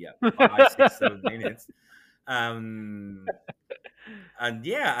during, yeah, 5, 6, 7 minutes. Um, And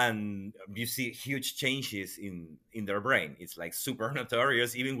yeah, and you see huge changes in their brain. It's like super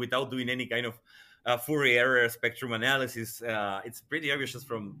notorious, even without doing any kind of Fourier spectrum analysis. It's pretty obvious just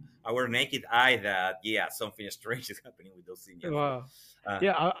from our naked eye that yeah, something strange is happening with those signals. Wow. Uh,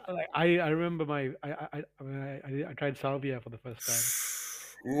 Yeah, I remember I tried salvia for the first time.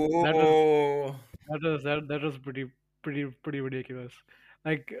 That was oh, that was pretty ridiculous.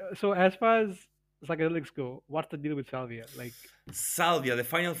 Like so, as far as psychedelics go, what's the deal with salvia? Like, Salvia, the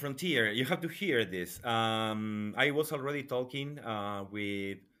final frontier. You have to hear this. I was already talking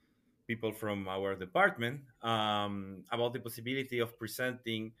with people from our department about the possibility of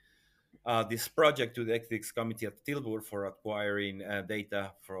presenting this project to the ethics committee at Tilburg for acquiring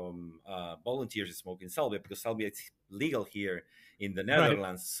data from volunteers smoking salvia, because salvia is legal here in the right?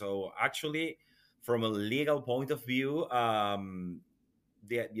 Netherlands. So actually, from a legal point of view,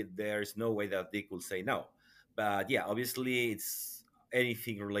 there's no way that they could say no. But yeah, obviously, it's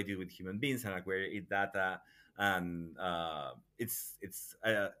anything related with human beings and acquiring data, and it's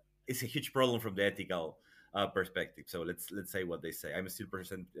a huge problem from the ethical perspective. So let's say what they say. I'm still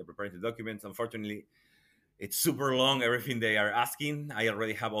preparing the documents. Unfortunately, it's super long, everything they are asking. I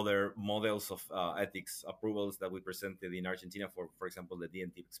already have other models of ethics approvals that we presented in Argentina for example, the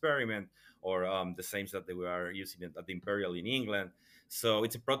DNT experiment, or the same that they were using at the Imperial in England. So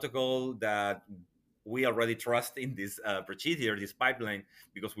it's a protocol that we already trust in this procedure, this pipeline,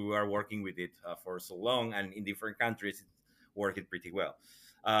 because we were working with it for so long, and in different countries, it's working pretty well.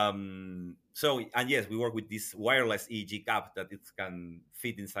 So, and yes, we work with this wireless EEG cap that it can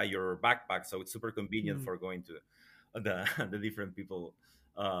fit inside your backpack, so it's super convenient Mm. for going to the the different people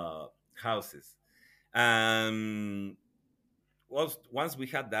houses. Um, once we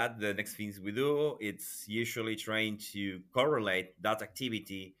had that, the next things we do, it's usually trying to correlate that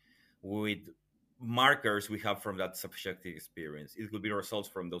activity with markers we have from that subjective experience. It could be results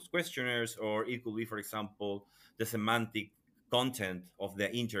from those questionnaires, or it could be, for example, the semantic content of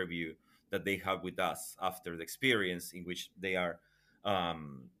the interview that they have with us after the experience, in which they are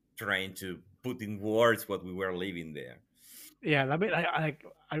trying to put in words what we were living there. Yeah, I mean,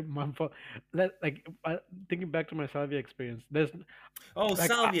 I'm for like thinking back to my salvia experience. There's Oh,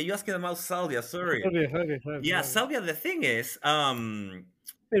 like salvia! You asked about salvia. Sorry. Yeah, salvia. salvia. The thing is,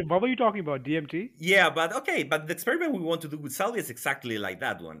 Wait, what were you talking about? DMT? yeah, but okay, but the experiment we want to do with salvia is exactly like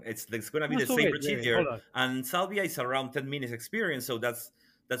that one. It's going to be No, the so same wait, hold procedure, on. and salvia is around 10 minutes experience, so that's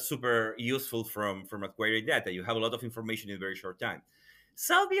super useful from acquiring data. You have a lot of information in a very short time.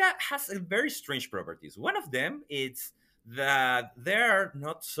 Salvia has a very strange properties. One of them is that there are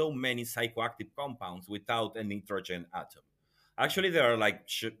not so many psychoactive compounds without a nitrogen atom. Actually, there are like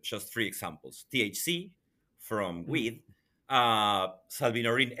just three examples: THC from Mm. weed,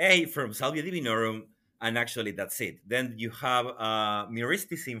 salvinorin A from Salvia divinorum, and actually that's it. Then you have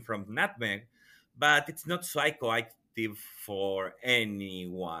myristicin from nutmeg, but it's not psychoactive for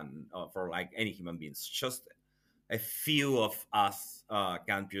anyone, for like any human beings. Just a few of us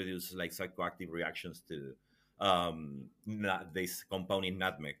can produce like psychoactive reactions to this compound in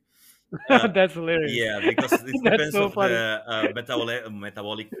nutmeg. Uh, That's hilarious. yeah, because it That's depends so of funny. the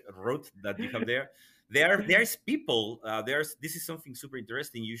metabolic route that you have there. There's people. There's This is something super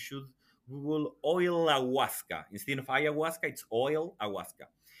interesting. You should Google oil ayahuasca instead of ayahuasca. It's oil ayahuasca.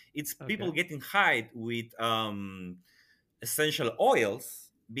 It's Okay. people getting high with essential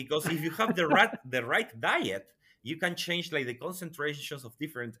oils, because if you have the right diet, you can change like the concentrations of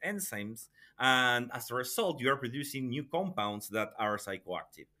different enzymes, and as a result you are producing new compounds that are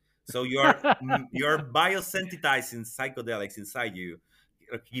psychoactive. So you're biosensitizing psychedelics inside you,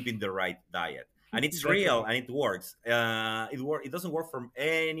 keeping the right diet, and it's That's real funny. and it works. It doesn't work for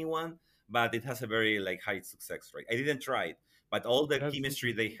anyone, but it has a very like high success rate. I didn't try it, but all the That's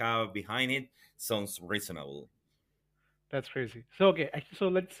chemistry they have behind it sounds reasonable. That's crazy. So okay, so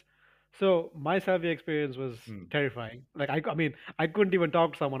let's. So my salvia experience was Hmm. terrifying. Like I mean, I couldn't even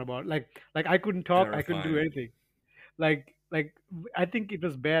talk to someone about like I couldn't talk. I couldn't do Terrifying. anything. I think it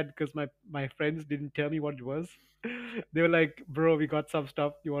was bad because my friends didn't tell me what it was. They were like, "Bro, we got some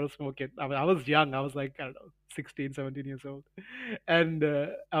stuff. You want to smoke it?" I mean, I was young. I was like, I don't know, 16, 17 years old, and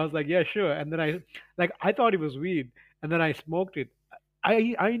I was like, "Yeah, sure." And then I thought it was weed, and then I smoked it.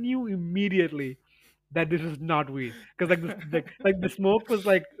 I knew immediately that this is not weed because like the smoke was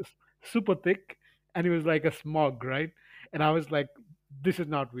like super thick, and it was like a smog, right? And I was like, this is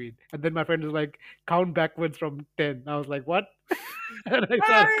not weed. And then my friend was like, count backwards from 10. I was like, what? And I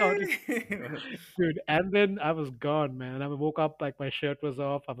started counting, dude. And then I was gone, man. And I woke up like my shirt was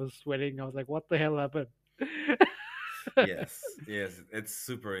off. I was sweating. I was like, what the hell happened? Yes, yes, it's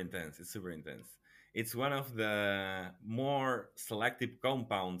super intense. It's super intense. It's one of the more selective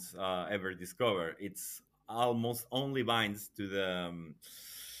compounds ever discovered. It's almost only binds to the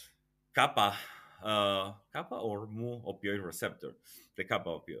kappa, kappa or mu opioid receptor, the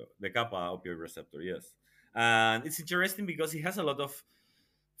kappa opioid receptor. Yes, and it's interesting because it has a lot of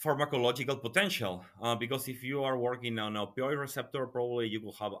pharmacological potential. Because if you are working on opioid receptor, probably you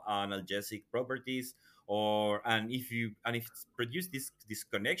will have analgesic properties, or and if it's produced this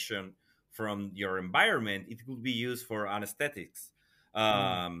connection from your environment, it could be used for anesthetics.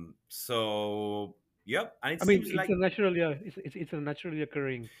 Mm. So yep, and it I mean, seems it's like a naturally it's a naturally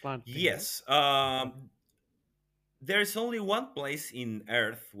occurring plant thing, right? yes. There's only one place in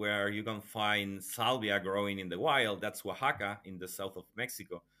Earth where you can find salvia growing in the wild. That's Oaxaca in the south of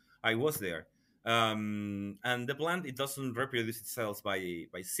Mexico. I was there. And the plant, it doesn't reproduce itself by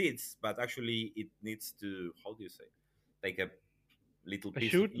seeds, but actually it needs to, how do you say, take a little A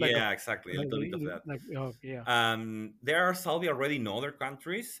piece of, shoot like a yeah, exactly, a little bit of that. like oh, yeah. There are salvia already in other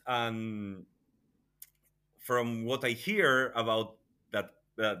countries, and from what I hear about that,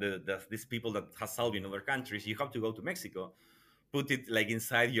 these people that have salvia in other countries, you have to go to Mexico, put it like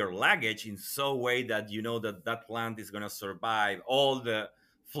inside your luggage in so way that you know that that plant is going to survive all the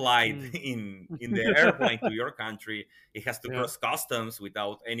flight Mm. in the airplane to your country. It has to Yeah, cross customs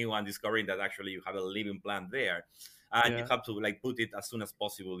without anyone discovering that actually you have a living plant there, and you yeah. have to like put it as soon as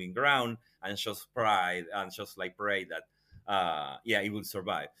possible in ground and just pray and just like pray that yeah, it will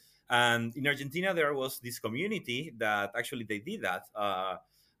survive. And in Argentina there was this community that actually they did that.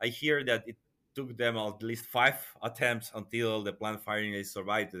 I hear that it took them at least 5 attempts until the plant finally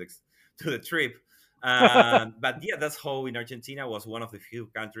survived to the trip. But yeah, that's how in Argentina was one of the few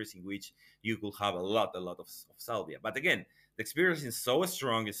countries in which you could have a lot of salvia. But again, the experience is so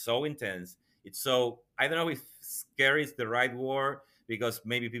strong, it's so intense, it's so, I don't know if scary is the right word, because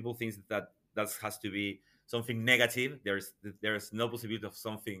maybe people think that has to be something negative. There's no possibility of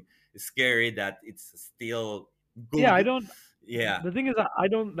something scary that it's still Yeah, I good. don't. Yeah, The thing is, I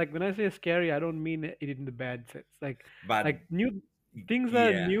don't like when I say scary. I don't mean it in the bad sense. but Like new things that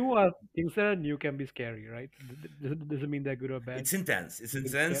are yeah, new are things that are new can be scary, right? Doesn't mean they're good or bad. it's intense. It's They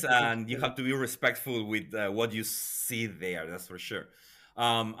can intense, scare. They can and you scare you. have to be respectful with what you see there. That's for sure.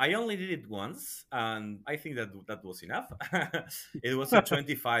 I only did it once, and I think that that was enough. It was a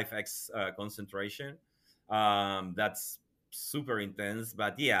 25x concentration. That's super intense,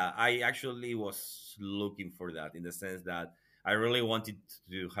 but yeah, I actually was looking for that in the sense that I really wanted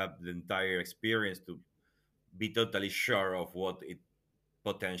to have the entire experience to be totally sure of what it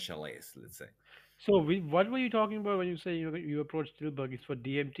potential is. Let's say. So, what were you talking about when you say you approach Tilburg? Is for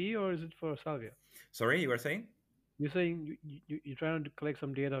DMT or is it for salvia? Sorry, you were saying? You're saying you're trying to collect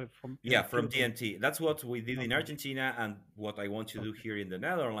some data from Yeah, from Tilburg. TNT. That's what we did in Okay. Argentina, and what I want to do Okay. here in the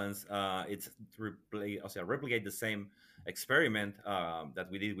Netherlands. It's to replicate the same experiment that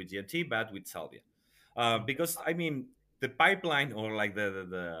we did with GMT, but with salvia. Okay. Because I mean, the pipeline or like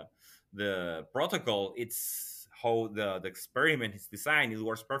the protocol, it's how the experiment is designed. It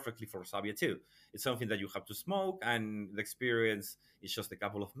works perfectly for salvia too. It's something that you have to smoke, and the experience is just a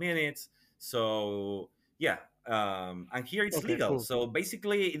couple of minutes. So yeah, and here it's Okay. legal. Cool. So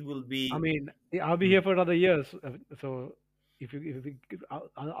basically, it will I be. mean, yeah, I'll be Mm, here for another year, so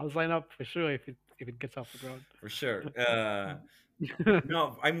I'll sign up for sure if it gets off the ground. for sure.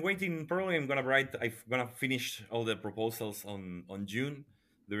 No, I'm waiting. Probably, I'm gonna finish all the proposals on June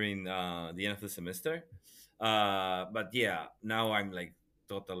during the end of the semester. But yeah, now I'm like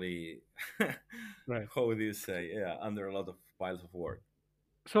totally. Right. How do you say? Yeah, under a lot of piles of work.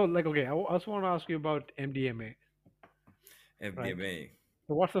 So, like, okay, I also want to ask you about MDMA, right? FDMA.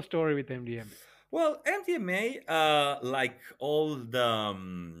 So, what's the story with MDMA? Well, MDMA, like all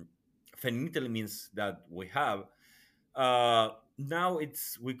the phenethylamines that we have, now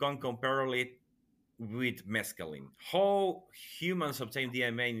it's we can compare it with mescaline. How humans obtain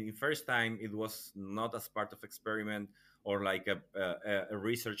DMA in the first time, it was not as part of experiment or like a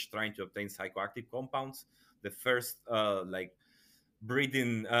research trying to obtain psychoactive compounds. The first like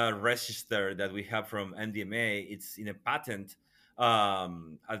breeding register that we have from NDMA, it's in a patent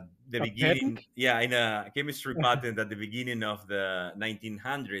at the A beginning, patent? yeah, in a chemistry patent at the beginning of the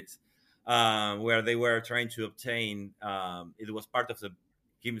 1900s, where they were trying to obtain, it was part of the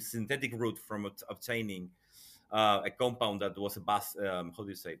synthetic route from obtaining a compound that was a how do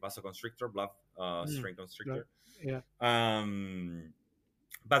you say, vasoconstrictor, blood Mm, strain right. constrictor. Yeah. Um,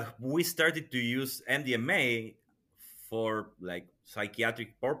 but we started to use MDMA for like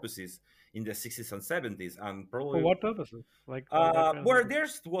psychiatric purposes in the 60s and 70s, and For probably what purposes? Like what kind of where purposes? there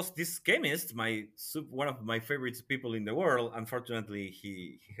was this chemist, one of my favorite people in the world. Unfortunately,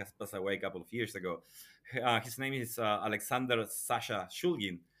 he has passed away a couple of years ago. His name is Alexander Sasha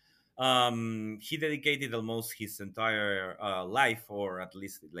Shulgin. He dedicated almost his entire life, or at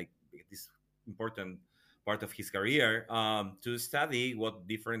least like this important part of his career, to study what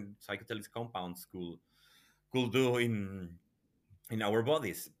different psychedelic compounds could do in our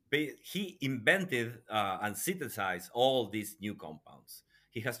bodies. He invented and synthesized all these new compounds.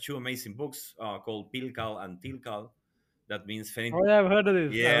 He has two amazing books called Pilcal and Tilcal. That means Oh yeah, I've heard of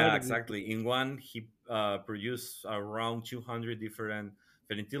this. I've heard yeah, of this. exactly. In one, he produced around 200 different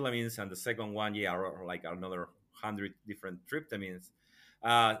phenethylamines, and the second one, yeah, or like another 100 different tryptamines.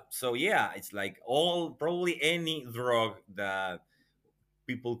 So yeah, it's like all probably any drug that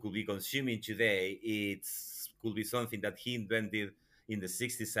people could be consuming today, it could be something that he invented in the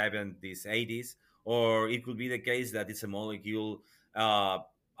 60s, 70s, 80s, or it could be the case that it's a molecule, uh,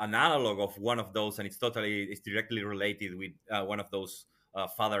 an analog of one of those, and it's directly related with one of those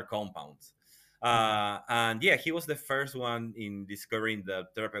father compounds. Hmm. And yeah, he was the first one in discovering the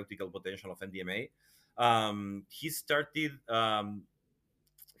therapeutical potential of MDMA. He started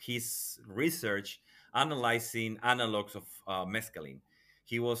his research analyzing analogs of mescaline.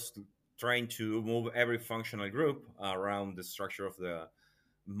 He was trying to move every functional group around the structure of the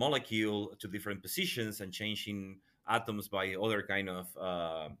molecule to different positions and changing atoms by other kind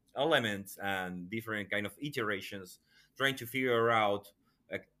of elements and different kind of iterations, trying to figure out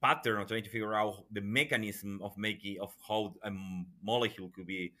a pattern or trying to figure out the mechanism of making of how a molecule could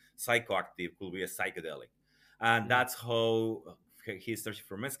be psychoactive, could be a psychedelic. And Hmm. that's how he started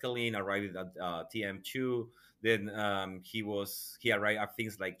for mescaline, arrived at TM2. Then he arrived at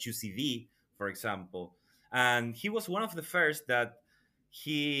things like 2CV, for example, and he was one of the first that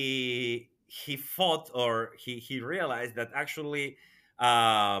he thought, or he realized that actually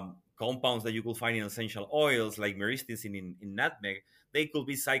compounds that you could find in essential oils like myristicin in nutmeg, they could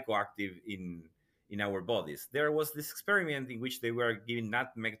be psychoactive in our bodies. There was this experiment in which they were giving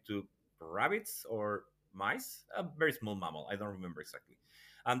nutmeg to rabbits or mice, a very small mammal, I don't remember exactly,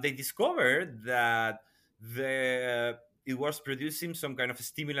 and they discovered that the it was producing some kind of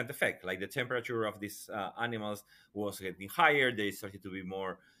stimulant effect, like the temperature of these animals was getting higher. They started to be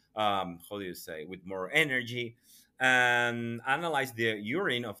more, how do you say, with more energy, and analyzed the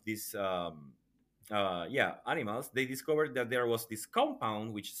urine of these, yeah, animals. They discovered that there was this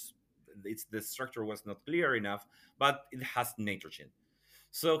compound, which it's the structure was not clear enough, but it has nitrogen.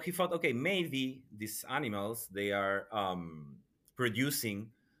 So he thought, okay, maybe these animals they are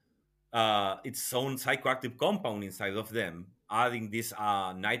producing its own psychoactive compound inside of them, adding this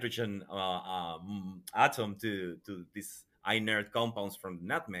nitrogen atom to these inert compounds from the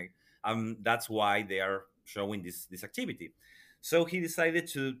nutmeg. That's why they are showing this activity. So he decided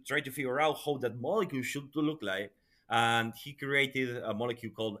to try to figure out how that molecule should look like, and he created a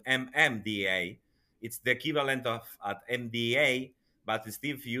molecule called MMDA. It's the equivalent of at MDA, but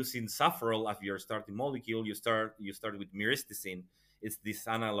instead of using saffrol as your starting molecule, you start with myristicin. It's this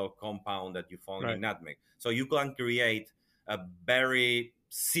analog compound that you found in Right. nutmeg. So you can create a very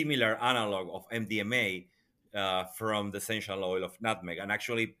similar analog of MDMA from the essential oil of nutmeg. And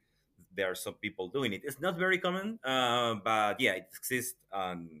actually, there are some people doing it. It's not very common, but yeah, it exists.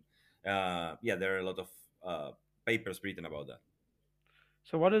 And yeah, there are a lot of papers written about that.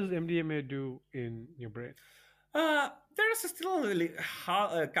 So what does MDMA do in your brain? There's still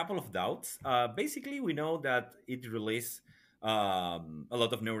a couple of doubts. Basically, we know that it releases a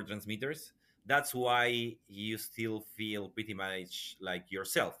lot of neurotransmitters. That's why you still feel pretty much like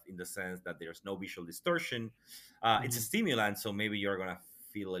yourself in the sense that there's no visual distortion. It's a Hmm. stimulant, so maybe you're gonna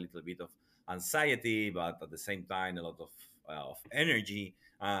feel a little bit of anxiety, but at the same time, a lot of energy,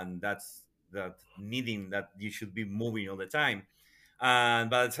 and that's that needing that you should be moving all the time. And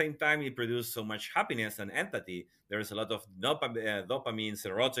but at the same time it produces so much happiness and empathy. There's a lot of dopamine,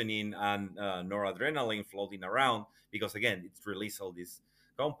 serotonin, and noradrenaline floating around because again it releases all these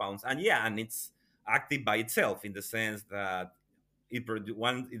compounds, and yeah, and it's active by itself in the sense that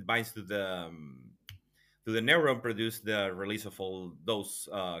one, it binds to the neuron, produce the release of all those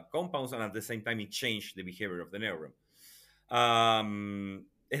compounds, and at the same time it changes the behavior of the neuron.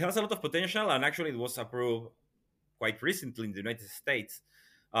 It has a lot of potential, and actually it was approved quite recently in the United States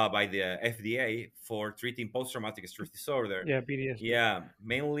by the FDA for treating post-traumatic stress disorder. Yeah, PTSD. Yeah,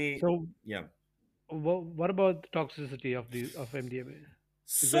 mainly. So Yeah. what about the toxicity of MDMA?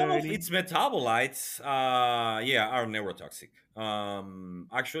 Is Some there of any? its metabolites, yeah, are neurotoxic.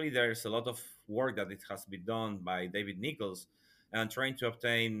 Actually, there's a lot of work that it has been done by David Nichols and trying to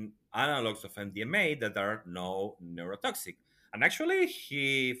obtain analogs of MDMA that are no neurotoxic. And actually,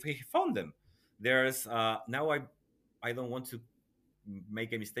 he found them. There's now I don't want to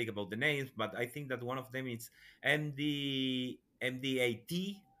make a mistake about the names, but I think that one of them is MDAT,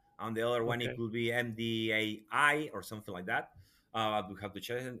 and the other one it Okay. could be MDAI or something like that. We have to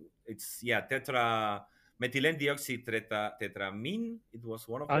check. It's yeah, methylene tetramine. It was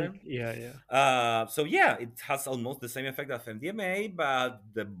one of them. Yeah, yeah. So yeah, it has almost the same effect as MDMA, but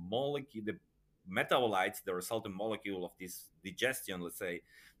the molecule, the metabolites, the resultant molecule of this digestion, let's say,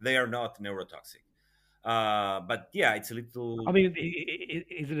 they are not neurotoxic. But yeah, it's a I little. mean,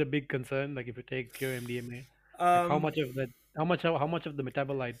 is it a big concern? Like if you take pure MDMA, like how Um, much of that, how much of the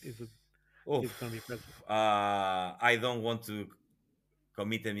metabolite is going to be present? I don't want to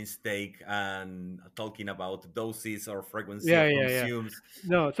commit a mistake and talking about doses or frequency Yeah, of yeah, yeah. consumes,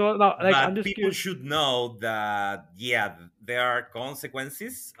 No, so no, like I'm but just people curious. should know that yeah, there are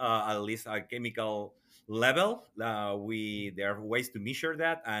consequences, at least at chemical level. We There are ways to measure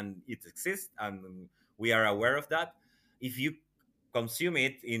that, and it exists, and we are aware of that. If you consume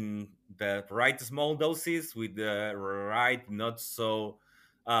it in the right small doses with the right not so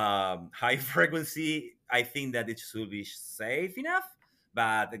high frequency, I think that it should be safe enough.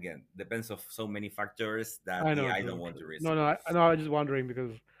 But again, depends of so many factors that I know, yeah, I don't true, want to true. risk No, no, it. I know. I was just wondering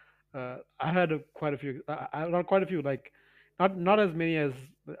because I had quite a few. Not quite a few, like not as many as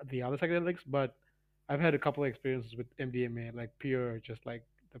the other psychedelics, but I've had a couple of experiences with MDMA, like pure, just like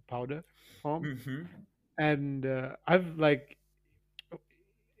the powder form, Hmm. and I've like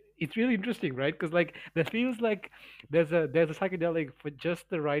it's really interesting, right? Because like there feels like there's a psychedelic for just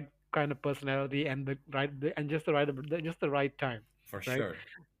the right kind of personality and and just the right time, For right? sure.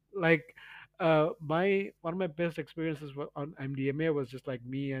 Like my one of my best experiences on MDMA was just like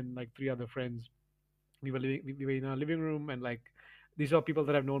me and like three other friends. We were in our living room, and like these are people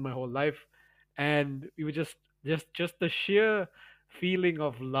that I've known my whole life, and we were just the sheer feeling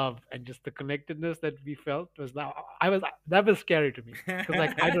of love and just the connectedness that we felt was that I was that was scary to me because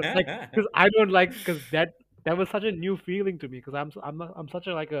like I don't like because that was such a new feeling to me because I'm such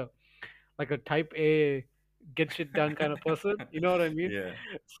a like a type A get shit done kind of person. You know what I mean? Yeah.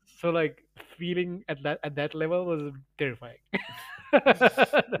 So like feeling at that level was terrifying.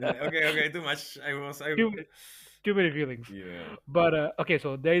 Okay, okay, too much. too too many feelings. Yeah. But okay,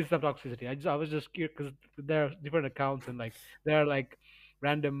 so there is some toxicity. I was just curious because there are different accounts and like there are like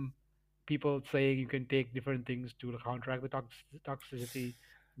random people saying you can take different things to counteract the toxicity,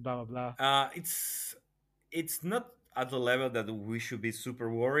 blah blah blah. It's not at the level that we should be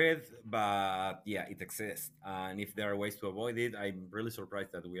super worried, but yeah, it exists. And if there are ways to avoid it, I'm really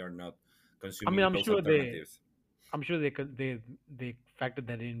surprised that we are not I mean, consuming those alternatives. I'm sure they factored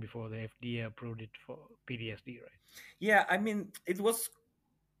that in before the FDA approved it for PTSD, right? Yeah, I mean, it was,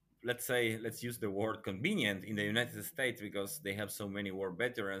 let's say, let's use the word convenient in the United States because they have so many war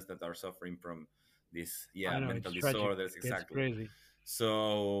veterans that are suffering from this, I yeah, know mental it's tragic. disorders. It's Exactly. crazy.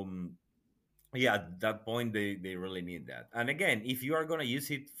 So yeah, at that point they really need that. And again, if you are going to use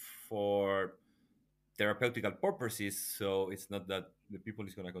it for therapeutical purposes, so it's not that the people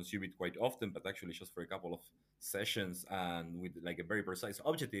is going to consume it quite often, but actually just for a couple of sessions and with like a very precise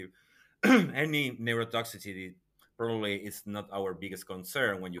objective, any neurotoxicity probably is not our biggest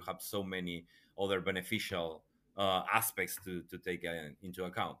concern when you have so many other beneficial aspects to take into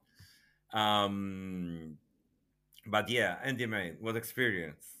account. um but yeah, NDMA, what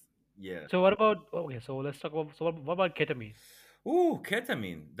experience? Yeah. So what about okay? So let's talk about what about ketamine? Ooh,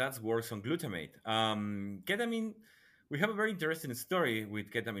 ketamine. That works on glutamate. Ketamine. We have a very interesting story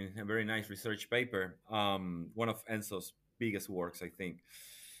with ketamine. A very nice research paper. One of Enzo's biggest works, I think.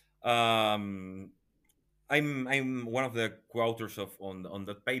 Um, I'm one of the co-authors of on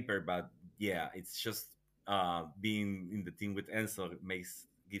that paper, but yeah, it's just being in the team with Enzo makes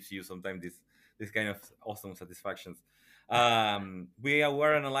gives you sometimes this kind of awesome satisfactions. We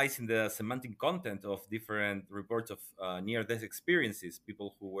were analyzing the semantic content of different reports of near-death experiences,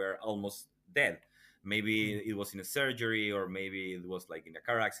 people who were almost dead. Maybe Mm. it was in a surgery, or maybe it was like in a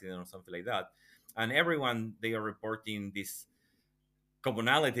car accident or something like that. And everyone they are reporting this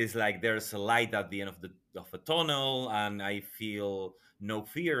commonalities, like there's a light at the end of a tunnel and I feel no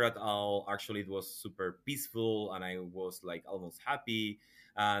fear at all. Actually, it was super peaceful and I was like almost happy,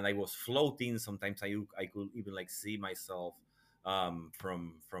 and I was floating. Sometimes I could even like see myself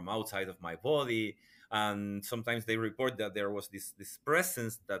from outside of my body. And sometimes they report that there was this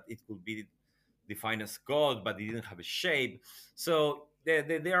presence that it could be defined as God, but it didn't have a shape. So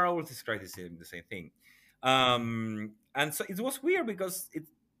they are always described the same thing. Mm. And so it was weird because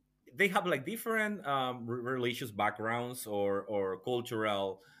they have like different religious backgrounds or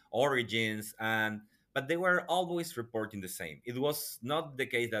cultural origins, and but they were always reporting the same. It was not the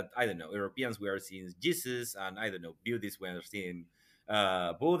case that, I don't know, Europeans were seeing Jesus, and I don't know, Buddhists were seeing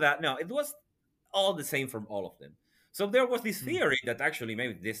Buddha. No, it was all the same from all of them. So there was this Mm. theory that actually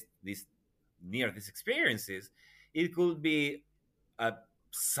maybe this near these experiences, it could be a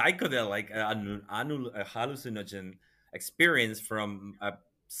psychedelic, a hallucinogen experience from a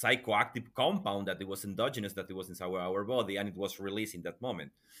psychoactive compound that it was endogenous, that it was inside our body, and it was released in that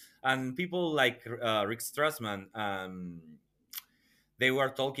moment. And people like Rick Strassman, they were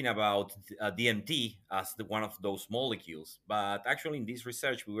talking about DMT as one of those molecules. But actually, in this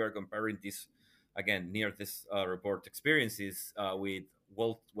research, we were comparing this again near this report experiences with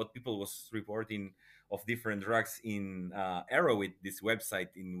what people was reporting of different drugs in Arrow, with this website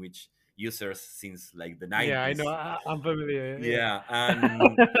in which users since like the Yeah, I know. 90s. I'm familiar. Yeah. Yeah,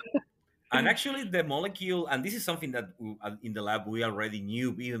 and actually, the molecule, and this is something that in the lab we already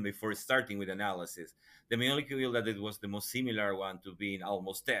knew even before starting with analysis. The molecule that it was the most similar one to being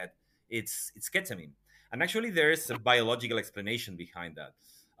almost dead, it's ketamine. And actually, there is a biological explanation behind that.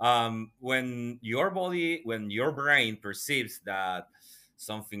 When your brain perceives that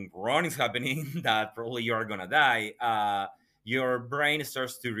something wrong is happening, that probably you are gonna die, your brain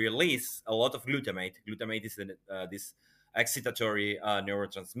starts to release a lot of glutamate. Glutamate is this excitatory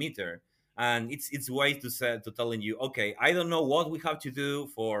neurotransmitter, and it's way to telling you, okay, I don't know what we have to do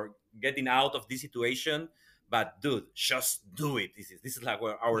for getting out of this situation, but dude, just do it. This is like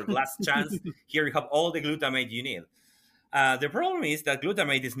our last chance. Here you have all the glutamate you need. The problem is that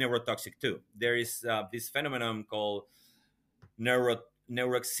glutamate is neurotoxic too. There is this phenomenon called neuro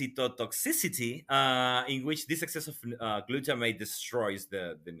neuroexcitotoxicity, in which this excess of glutamate destroys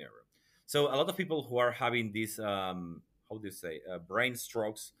the neuron. So a lot of people who are having these, how do you say, brain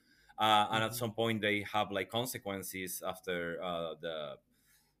strokes, and at Mhm. some point they have like consequences after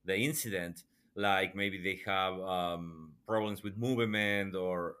the incident, like maybe they have problems with movement,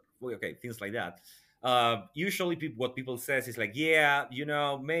 or well, okay, things like that. Usually what people says is like, yeah,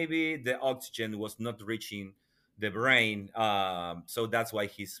 maybe the oxygen was not reaching the brain, so that's why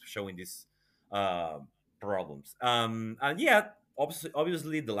he's showing these um problems. And yeah,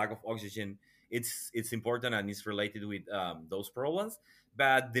 obviously the lack of oxygen, it's important and it's related with those problems.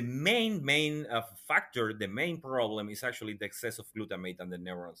 But the main factor, the main problem, is actually the excess of glutamate and the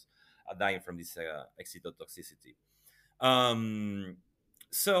neurons dying from this excitotoxicity. Um,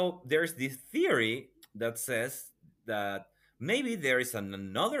 so there's this theory that says that maybe there is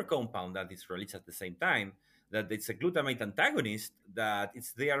another compound that is released at the same time, that it's a glutamate antagonist, that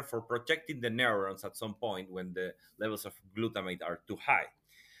it's there for protecting the neurons at some point when the levels of glutamate are too high.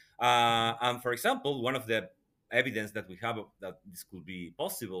 And for example, one of the evidence that we have that this could be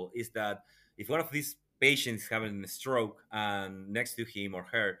possible is that if one of these patients is having a stroke, and next to him or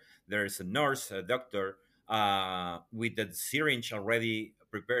her there is a nurse, a doctor, with the syringe already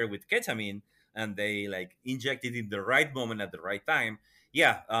prepared with ketamine, and they like inject it in the right moment at the right time,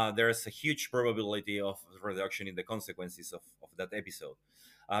 yeah, there's a huge probability of reduction in the consequences of that episode,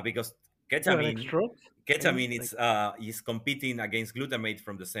 because What, like ketamine strokes? Any ketamine like is competing against glutamate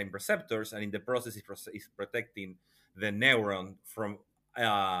from the same receptors, and in the process is protecting the neuron from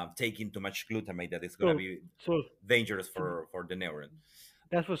taking too much glutamate that is going to so be so dangerous so for the neuron.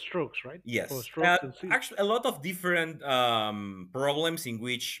 that's for strokes, right? For Yes, strokes and see. actually, a lot of different problems in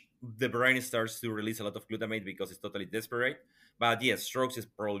which the brain starts to release a lot of glutamate because it's totally desperate. But yes, strokes is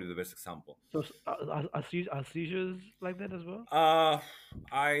probably the best example. So are seizures like that as well? Uh,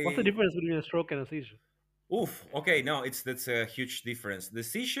 What's the I difference between a stroke and a seizure? Oof. Okay. No, that's a huge difference. The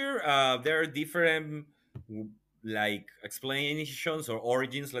seizure, there are different like explanations or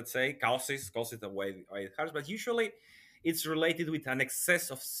origins. Let's say causes the way it has, but usually it's related with an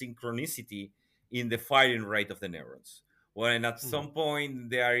excess of synchronicity in the firing rate of the neurons. When at Mm. some point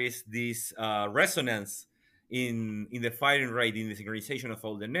there is this resonance in the firing rate, in the synchronization of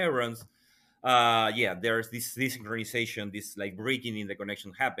all the neurons, yeah, there's this desynchronization, this like breaking in the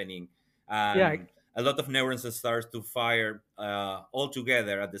connection happening, Yeah, and a lot of neurons that start to fire all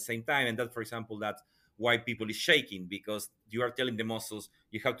together at the same time. And that, for example, that's why people is shaking, because you are telling the muscles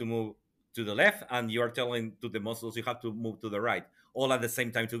you have to move to the left, and you are telling to the muscles you have to move to the right, all at the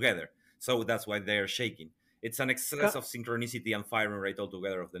same time together. So that's why they are shaking. It's an I excess can't, of synchronicity and firing rate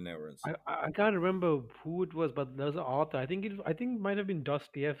altogether of the neurons. I can't remember who it was, but there's an author. I think it might have been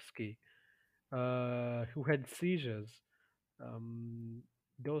Dostoevsky, who had seizures. Um,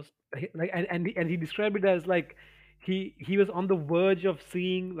 those like and he described it as like he was on the verge of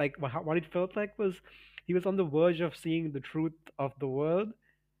seeing, like, what it felt like was he was on the verge of seeing the truth of the world,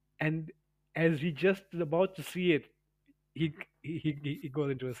 and as he just is about to see it, he he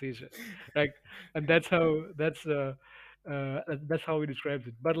goes into a seizure, like, and that's how he describes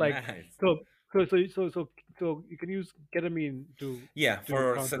it. But like, Nice. so so you can use ketamine Yeah, to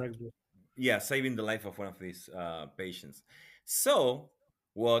for counteract this. yeah, saving the life of one of these patients. So,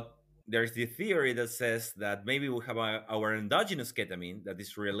 what there's the theory that says that maybe we have our endogenous ketamine that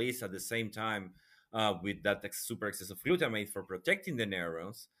is released at the same time with that super excess of glutamate for protecting the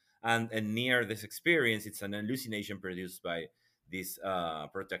neurons, and near this experience, it's an hallucination produced by this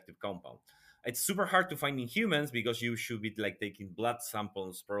protective compound. It's super hard to find in humans because you should be like taking blood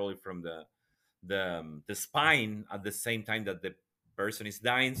samples probably from the spine at the same time that the person is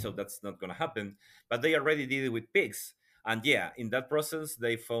dying, so that's not going to happen. But they already did it with pigs, and yeah, in that process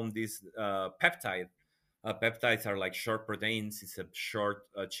they found this peptide. Peptides are like short proteins. It's a short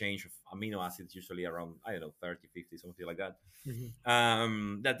change of amino acids, usually around, I don't know, 30, 50, something like that.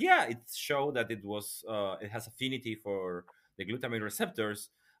 Hmm. That yeah, it showed that it has affinity for the glutamate receptors.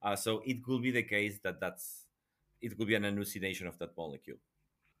 So it could be the case that it could be an hallucination of that molecule.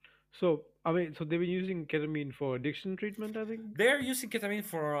 So I mean, so they've been using ketamine for addiction treatment, I think. They're using ketamine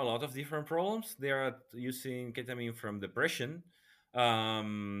for a lot of different problems. They are using ketamine from depression.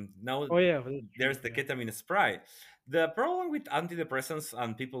 Now Oh yeah, well, that's true. there's the Yeah. ketamine spray. The problem with antidepressants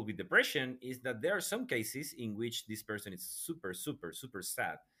and people with depression is that there are some cases in which this person is super, super, super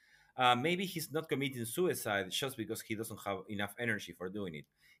sad. Maybe he's not committing suicide just because he doesn't have enough energy for doing it.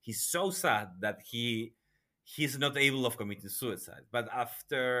 He's so sad that he's not able of committing suicide. But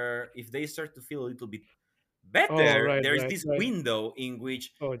after, if they start to feel a little bit Oh better, right, there is right, this right. window in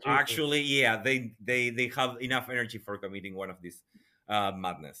which Oh Jesus, actually, yeah, they have enough energy for committing one of these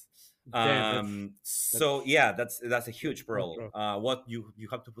madness. damn, So that's yeah, that's a huge that's problem. rough. What you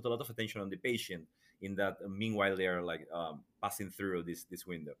have to put a lot of attention on the patient in that. Meanwhile, they are like passing through this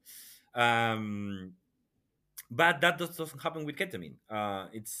window. Um, but that doesn't happen with ketamine.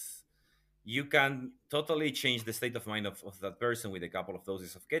 It's You can totally change the state of mind of that person with a couple of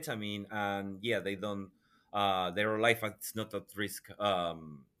doses of ketamine, and yeah, they don't their life is not at risk,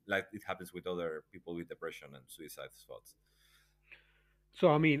 like it happens with other people with depression and suicide thoughts. So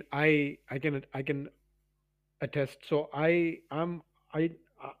I mean, I can attest. So I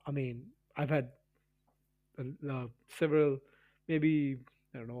mean, I've had several, maybe,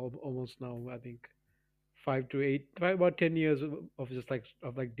 I don't know, almost now, I think about 10 years of just like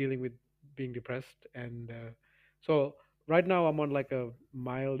dealing with being depressed, and so right now I'm on like a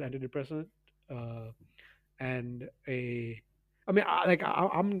mild antidepressant, uh, and a. I mean,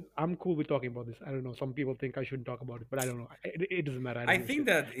 I'm cool with talking about this. I don't know. Some people think I shouldn't talk about it, but I don't know. It doesn't matter. I don't I give a think shit.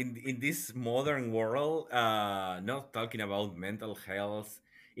 that in this modern world, not talking about mental health,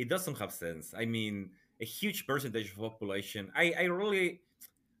 it doesn't have sense. I mean, a huge percentage of population. I really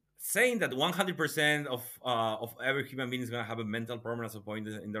saying that 100% of every human being is going to have a mental problem at some point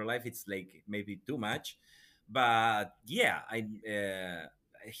in their life, it's like maybe too much. But yeah,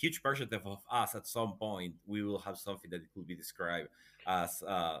 a huge percentage of us at some point we will have something that could be described as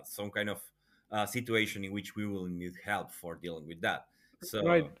some kind of situation in which we will need help for dealing with that.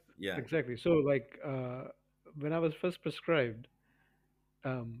 Right. So yeah. Exactly. So like, when I was first prescribed,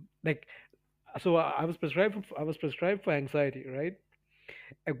 like, so I was prescribed for anxiety, right?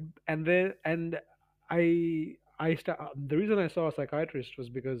 And then and the reason I saw a psychiatrist was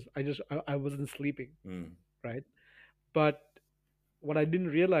because I wasn't sleeping, Mm. right? But what I didn't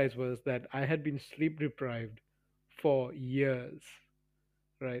realize was that I had been sleep deprived for years,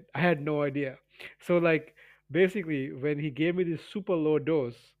 right? I had no idea. So like, basically when he gave me this super low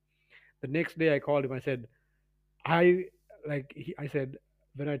dose, the next day I called him. I said, I said,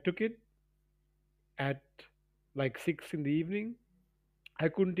 when I took it at like 6 in the evening, I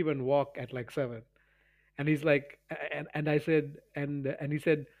couldn't even walk at like 7. And he's like, and I said, and he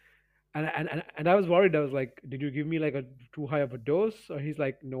said, and I was worried. I was like, did you give me like a too high of a dose? Or he's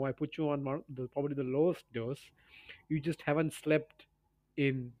like, no, I put you on probably the lowest dose. You just haven't slept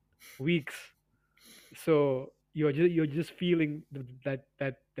in weeks, so you're just feeling that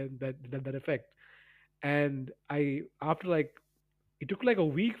effect. And I after like it took like a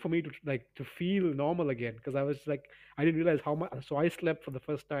week for me to feel normal again, because I was like, I didn't realize how much. So I slept for the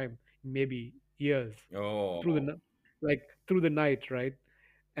first time in maybe years through Oh, like through the night, right?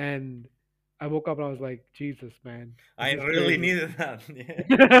 And I woke up and I was like, Jesus, man, this I is really crazy. needed that.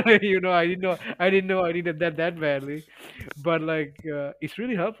 Yeah. I didn't know I needed that badly. But like, it's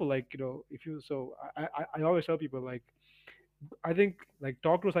really helpful. Like, if you so I always tell people, like, I think, like,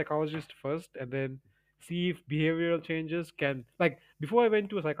 talk to a psychologist first, and then see if behavioral changes can, like, before I went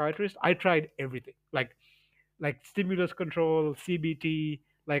to a psychiatrist, I tried everything, like stimulus control, CBT.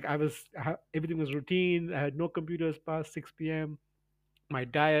 Like everything was routine. I had no computers past 6 p.m. My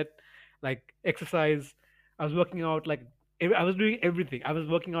diet, like exercise. I was working out like I was doing everything. I was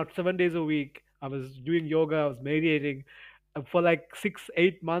working out 7 days a week. I was doing yoga. I was meditating. For like 6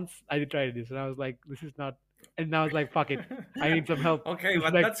 8 months. I tried this, and I was like, this is not. And now I was like, fuck it. I need some help. Okay, This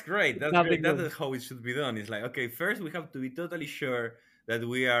is but like that's great. That's great. nothing That else. is how it should be done. It's like, okay, first we have to be totally sure that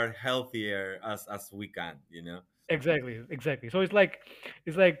we are healthier as we can, you know? Exactly, exactly. So it's like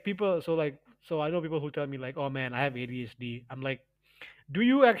people. So I know people who tell me like, oh man, I have ADHD. I'm like, do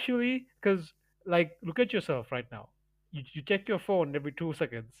you actually? Because like, look at yourself right now. You check your phone every 2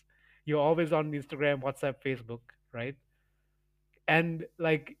 seconds. You're always on Instagram, WhatsApp, Facebook, right? And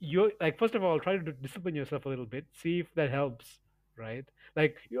like you like first of all, try to discipline yourself a little bit. See if that helps, right?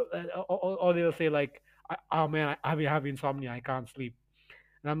 Like or they'll say like, oh man, I have insomnia. I can't sleep.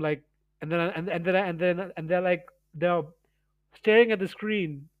 And I'm like, and they're like they're staring at the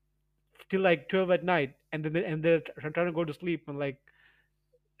screen till like 12 at night, and they're trying to go to sleep. I'm like,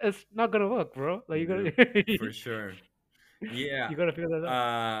 it's not gonna work, bro. Like you Yeah, gotta for sure. Yeah, you gotta figure that out.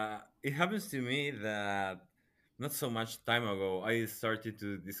 it happens to me that not so much time ago, I started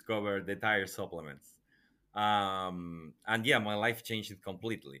to discover the tire supplements. And yeah, my life changed it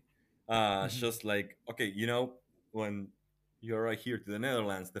completely. Hmm. Just like, okay, when you arrive here to the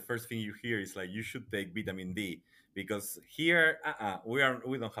Netherlands, the first thing you hear is like you should take vitamin D because here we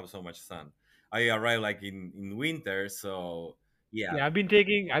don't have so much sun. I arrived like in winter, so yeah, Yeah, I've been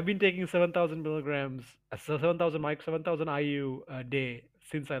taking 7,000 milligrams, 7,000 IU a day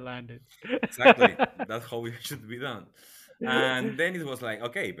since I landed. exactly. That's how it should be done. And then it was like,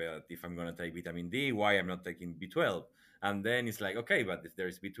 okay, but if I'm gonna take vitamin D, why I'm not taking B12? And then it's like, okay, but if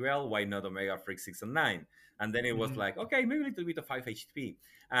there's B12, why not omega 3, 6, and 9? And then it was Mhm. like, okay, maybe a little bit of 5-HTP.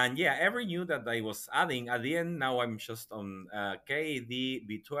 And yeah, every new that I was adding at the end, now I'm just on K, D,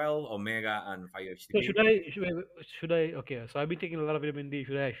 B12, omega, and So 5-HTP. okay, so I've been taking a lot of vitamin D.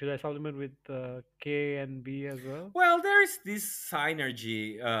 Should I supplement with K and B as well? Well, there's this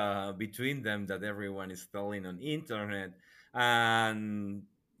synergy between them that everyone is telling on internet, and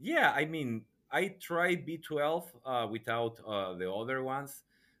yeah, I mean, I tried B12 without the other ones,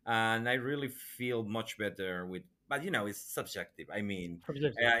 and I really feel much better with. But it's subjective. I mean,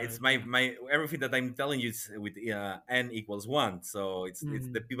 Subjective, it's right? Yeah. my everything that I'm telling you is with n equals one, so it's the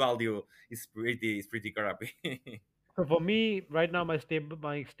Mhm. p value is pretty crappy. So for me, right now, my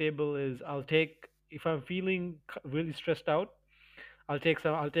stable is I'll take if I'm feeling really stressed out. I'll take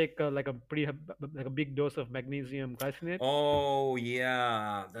like a like a big dose of magnesium glycinate. Oh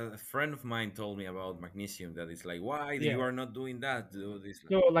yeah, a friend of mine told me about magnesium. That it's like, why Yeah. you are not doing that? Do this.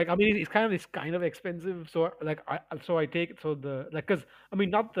 So like I mean it's kind of expensive. So like I take so the like because I mean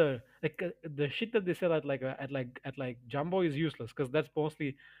not the shit that they sell at like Jumbo is useless because that's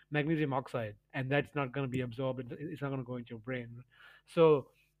mostly magnesium oxide and that's not gonna be absorbed. It's not gonna go into your brain. So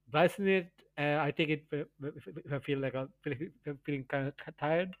glycinate, I take it if I feel like if I'm feeling kind of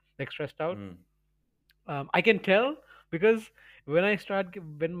tired, like stressed out. Mm. I can tell because when I start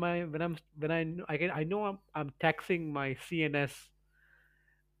when my when I kn- I know I'm taxing my CNS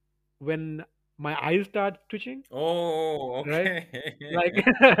when my eyes start twitching, Oh, right? Like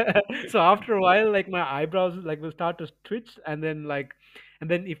okay. so after a while, like my eyebrows like will start to twitch, and then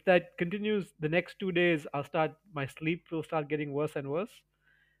if that continues the next 2 days, my sleep will start getting worse and worse.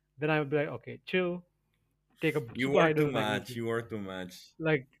 Then I will be like, okay, chill, take a You super are high too dose of much. magnesium. You are too much.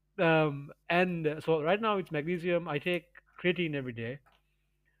 Like and so right now it's magnesium. I take creatine every day.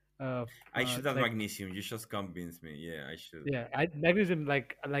 I should have Like magnesium. You just convinced me. Yeah, I should. yeah, magnesium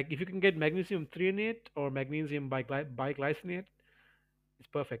like if you can get magnesium threonate or magnesium biglycinate. It's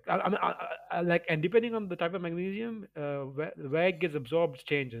perfect. I mean, like, and depending on the type of magnesium, where it gets absorbed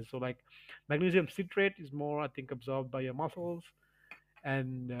changes. So, like, magnesium citrate is more, I think, absorbed by your muscles,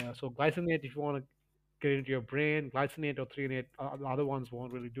 and so glycinate, if you want to get into your brain, glycinate or threonate, the other ones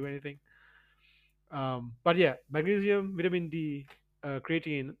won't really do anything. But yeah, magnesium, vitamin D,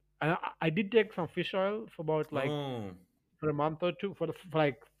 creatine. And I did take some fish oil for about like Oh, for a month or two, for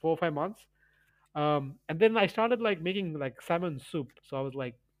like 4 or 5 months. And then I started like making like salmon soup. So I was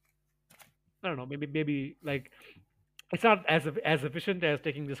like, I don't know, maybe like it's not as efficient as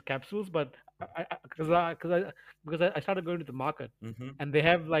taking just capsules, but because I started going to the market mm-hmm. and they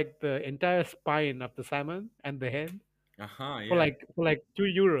have like the entire spine of the salmon and the head Uh-huh, for yeah. like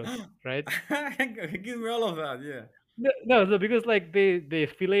 €2, right? Give me all of that, yeah. No, because like they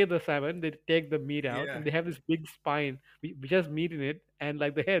fillet the salmon, they take the meat out, Yeah. and they have this big spine which has meat in it and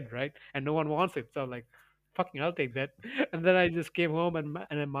like the head, right? And no one wants it, so I'm like, fucking, I'll take that. And then I just came home and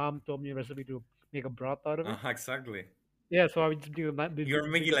my mom told me a recipe to make a broth out of it. Exactly. Yeah, so I would just You're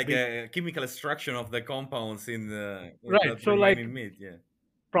drink making a like big a chemical extraction of the compounds in right. that So like remaining meat. Yeah.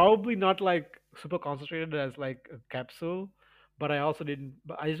 probably not like super concentrated as like a capsule, but I also didn't.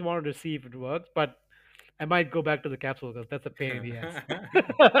 But I just wanted to see if it works. But I might go back to the capsule because that's a pain in the ass.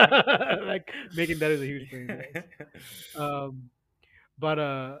 Like making that is a huge pain in the ass. Um,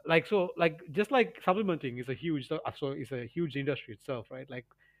 but like so, like just like supplementing is a huge so it's a huge industry itself, right? Like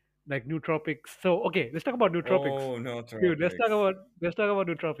nootropics. So okay, let's talk about nootropics, Oh no, dude. tropics. Let's talk about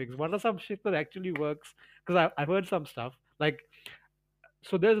nootropics. What are some shit that actually works? Because I've heard some stuff like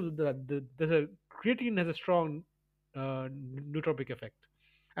so there's a creatine has a strong nootropic effect.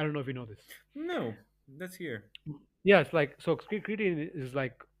 I don't know if you know this. No, that's here. Yeah, it's like so creatine is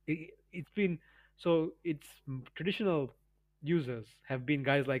like it's been so it's traditional users have been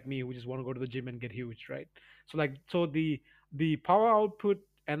guys like me who just want to go to the gym and get huge, right? So like so the power output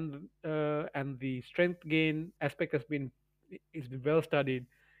and the strength gain aspect has been it's been well studied.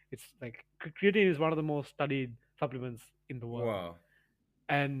 It's like creatine is one of the most studied supplements in the world, Wow.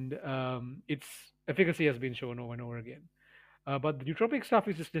 and its efficacy has been shown over and over again. But the nootropic stuff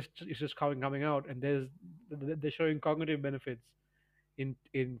is just coming out, and they're showing cognitive benefits in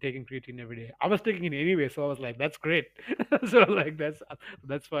taking creatine every day. I was taking it anyway, so I was like, that's great. So like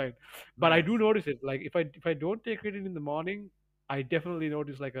that's fine. But I do Nice. notice it. Like if I don't take creatine in the morning, I definitely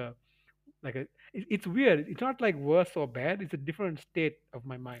notice like a it's weird. It's not like worse or bad. It's a different state of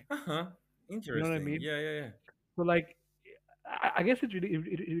my mind. Uh-huh. You know what I Interesting. mean? Yeah, yeah, yeah. So like I guess it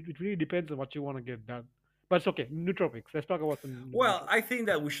really depends on what you want to get done. But it's okay. Nootropics. Let's talk about some Well, nootropics. I think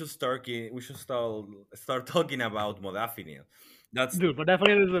that we should start talking about modafinil. That's Dude, but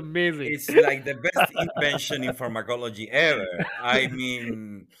daffodil is amazing. it's like the best invention in pharmacology ever. I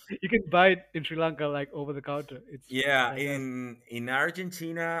mean, You can buy it in Sri Lanka like over the counter. It's yeah, fantastic. in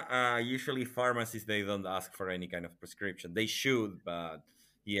Argentina, usually pharmacies they don't ask for any kind of prescription. They should, but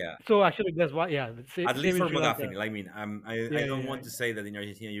yeah, So actually, that's why. Yeah, at same least in for Sri Lanka. modafinil. I mean, I Yeah, don't yeah, want to say that in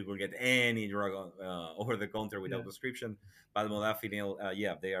Argentina you could get any drug over the counter yeah, without prescription, but modafinil,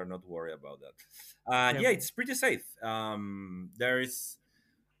 yeah, they are not worried about that. yeah. Yeah, it's pretty safe. There's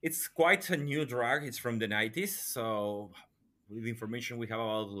it's quite a new drug. It's from the 90s, so with the information we have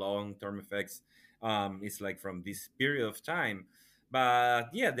about long-term effects, it's like from this period of time. But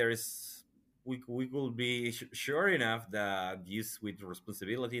yeah, there's we could be sure enough that use with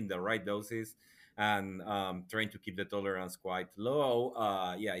responsibility in the right doses and trying to keep the tolerance quite low.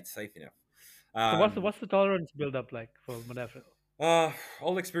 Yeah, it's safe enough. So what's the Um, what's the tolerance build up like for modafinil?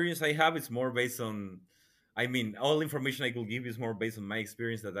 all experience I have is more based on. I mean, all information I could give is more based on my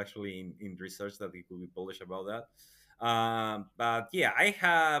experience that actually in research that it could be published about that. But yeah, I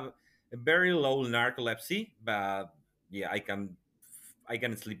have a very low narcolepsy, but yeah, I can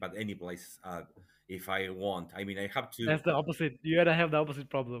sleep at any place if I want. I mean, I have to. That's the opposite. You gotta have the opposite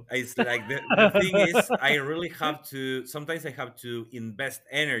problem. It's like the thing is, I really have to. Sometimes I have to invest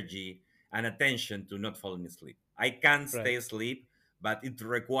energy and attention to not falling asleep. I can Right. stay asleep, but it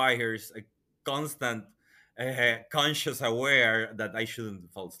requires a constant, conscious aware that I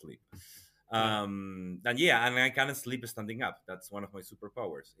shouldn't fall asleep. Right. And yeah, and I can sleep standing up. That's one of my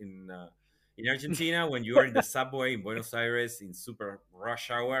superpowers. In Argentina, when you are in the subway in Buenos Aires in super rush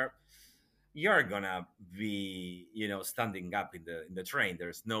hour, you're gonna be standing up in the train.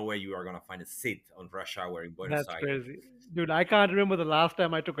 There's no way you are gonna find a seat on rush hour in Buenos That's Aires. crazy. Dude, I can't remember the last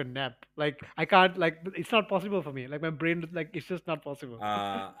time I took a nap. Like I can't like it's not possible for me. Like my brain like it's just not possible.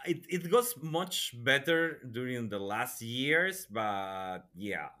 It goes much better during the last years, but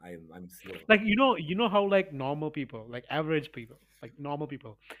yeah, I'm still. Like you know how like normal people, like average people, like normal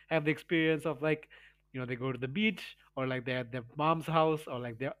people have the experience of like they go to the beach or like they're at their mom's house or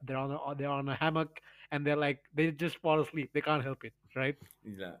like they're on a hammock and they're like they just fall asleep. They can't help it, right?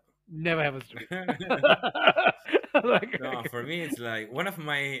 Yeah. Never happens to me. Like No, for me, it's like one of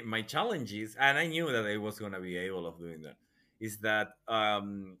my challenges, and I knew that I was gonna be able of doing that. Is that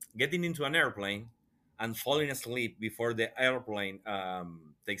getting into an airplane and falling asleep before the airplane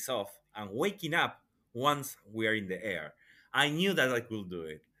takes off and waking up once we are in the air. I knew that I could do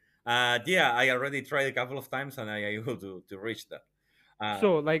it. Yeah, I already tried a couple of times and I able to reach that. Uh,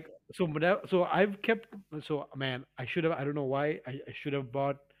 so I've kept so man I don't know why I should have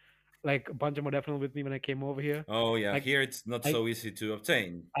bought like a bunch of modafinil with me when I came over here. oh yeah, Like here it's not I so easy to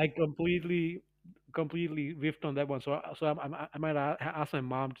obtain. I completely riffed on that one. So I might ask my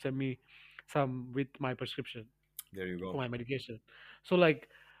mom to send me some with my prescription. There you for go. my medication. So like,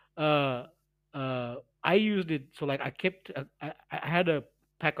 uh, I used it. So like, I kept I had a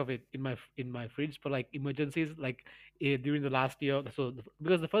pack of it in my fridge for like emergencies, like during the last year. So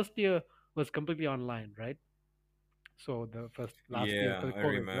because the first year was completely online, right? So the first last year Yeah, because of I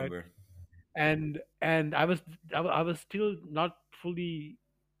COVID, right? remember. And I was still not fully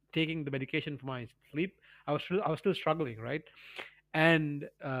taking the medication for my sleep. I was still struggling, right? And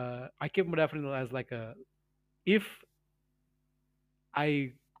I kept modafinil as like a, if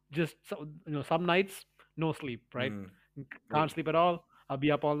I just some nights no sleep, right? Mm. Can't Well, sleep at all. I'll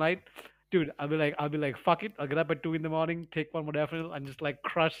be up all night, dude. I'll be like fuck it. I'll get up at 2 in the morning, take one modafinil, and just like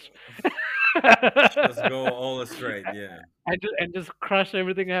crush, just go all straight. Yeah, and just crush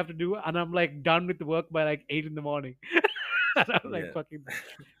everything I have to do, and I'm like done with the work by like 8 in the morning, and I'm like yeah. fucking.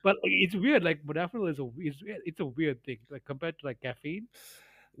 But like, it's weird. Like modafinil it's a weird thing. Like compared to like caffeine.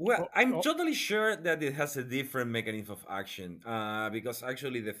 Well, Or, I'm or, totally sure that it has a different mechanism of action because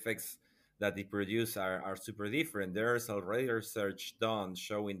actually the effects that it produces are super different. There's already research done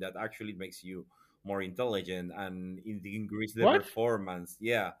showing that actually it makes you more intelligent and it increases the what? performance.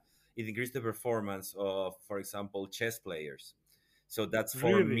 Yeah, it increases the performance of, for example, chess players. So that's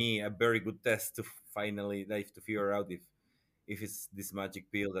for Really? me a very good test to finally like to figure out if it's this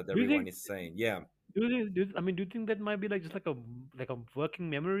magic pill that Do you everyone think? is saying. Yeah. I mean, do you think that might be like just like a working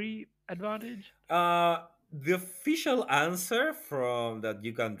memory advantage? The official answer from that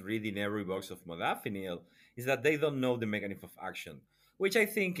you can read in every box of modafinil is that they don't know the mechanism of action, which I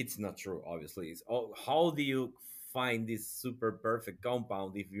think it's not true. Obviously, it's, oh, how do you find this super perfect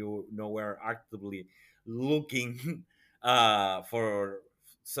compound if you nowhere actively looking for?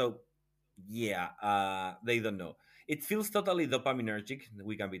 So yeah, they don't know. It feels totally dopaminergic.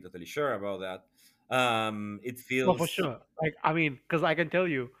 We can be totally sure about that. It No, for feels sure. Like, I mean, because I can tell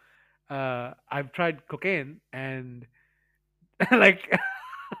you, I've tried cocaine and like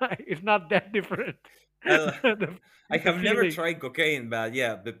it's not that different. uh, the, I the have never feeling. tried cocaine, but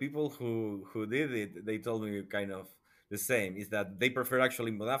yeah, the people who did it, they told me kind of the same. Is that they prefer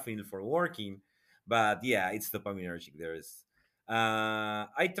actually modafinil for working, but yeah, it's dopaminergic. There's,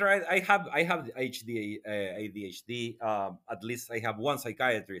 I tried. I have HD, ADHD. At least I have one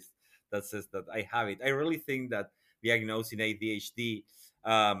psychiatrist that says that I have it. I really think that diagnosing ADHD,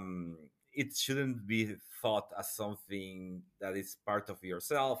 it shouldn't be thought as something that is part of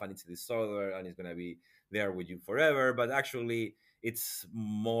yourself and it's a disorder and it's gonna be there with you forever, but actually it's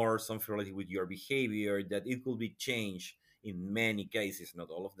more something related with your behavior that it could be changed in many cases, not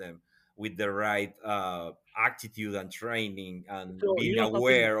all of them, with the right attitude and training and So you being know something.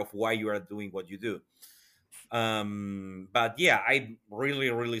 aware of why you are doing what you do. But yeah, I really,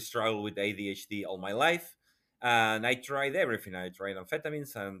 really struggled with ADHD all my life. And I tried everything. I tried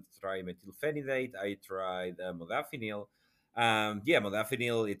amphetamines and tried methylphenidate. I tried modafinil. Yeah,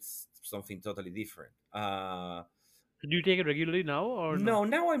 modafinil, it's something totally different. Do you take it regularly now or no? No,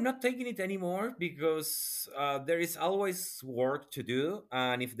 now I'm not taking it anymore because there is always work to do,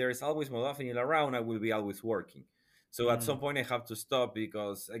 and if there is always modafinil around, I will be always working. So at some Mm. point, I have to stop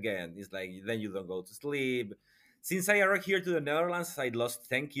because again, it's like then you don't go to sleep. Since I arrived here to the Netherlands, I lost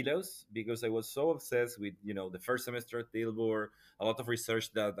 10 kilos because I was so obsessed with the first semester at Tilburg, a lot of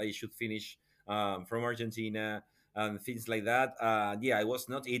research that I should finish from Argentina and things like that. Yeah, I was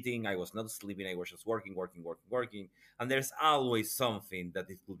not eating, I was not sleeping, I was just working, working, working, working, and there's always something that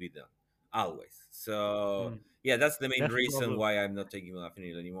it could be done, always. So Mm. yeah, that's the main That's the reason problem. why I'm not taking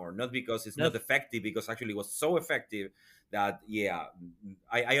modafinil anymore, not because it's not That's effective, because actually it was so effective that yeah,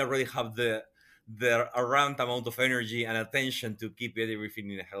 I already have the around amount of energy and attention to keep everything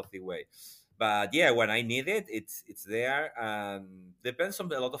in a healthy way. But yeah, when I need it, it's there, and depends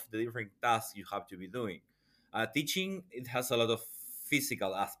on a lot of the different tasks you have to be doing. Teaching, it has a lot of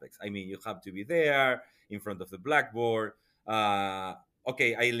physical aspects. I mean, you have to be there in front of the blackboard. Uh,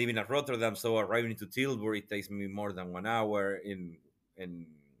 okay, I live in Rotterdam, so arriving to Tilburg it takes me more than 1 hour in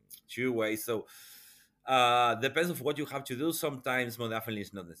two ways. So depends of what you have to do. Sometimes modafinil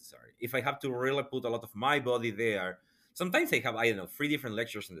is not necessary. If I have to really put a lot of my body there, sometimes I have, I don't know, 3 different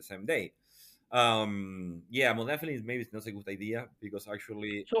lectures in the same day. Yeah, modafinil maybe it's not a good idea because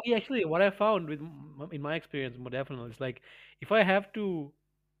actually so. Yeah, actually, what I found in my experience, modafinil is like if I have to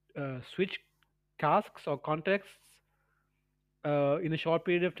switch tasks or contexts in a short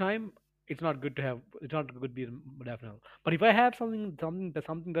period of time, it's not good to have. It's not good to be modafinil. But if I have something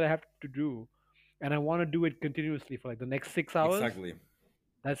that I have to do, and I want to do it continuously for like the next 6 hours, exactly.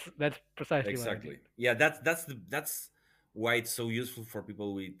 that's precisely what I need. Exactly. Yeah, that's why it's so useful for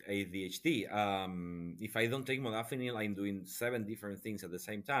people with ADHD. If I don't take modafinil, I'm doing seven different things at the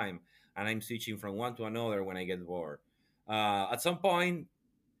same time, and I'm switching from one to another when I get bored. At some point,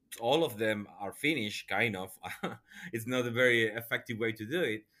 all of them are finished, kind of. It's not a very effective way to do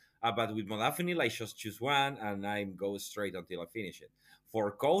it. But with modafinil, I just choose one and I go straight until I finish it.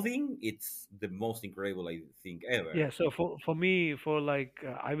 For coding, it's the most incredible I think ever. Yeah, so for me, for like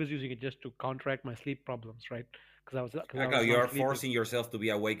I was using it just to counteract my sleep problems, right? Because I was Exactly, you not are sleeping. forcing yourself to be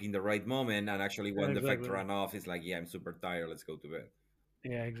awake in the right moment, and actually, when the effect Exactly. run off, it's like, yeah, I'm super tired. Let's go to bed.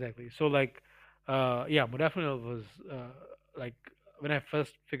 Yeah, exactly. So like, yeah, modafinil was like when I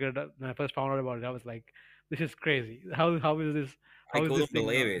first figured out, when I first found out about it, I was like, this is crazy. I How is this couldn't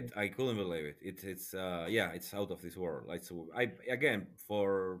thing believe not? it. I couldn't believe it. It's yeah, it's out of this world. Like, so I again,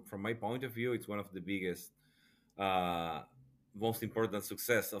 for from my point of view, it's one of the biggest, uh, most important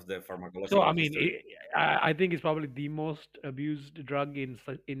success of the So I pharmacological mean, history. I think it's probably the most abused drug in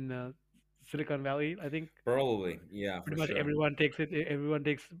Silicon Valley. I think Probably, yeah, for pretty much sure. everyone takes it. Everyone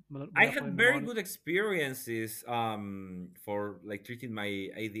takes I modafinil had in the very morning. good experiences for like treating my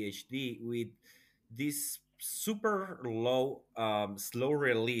ADHD with this super low slow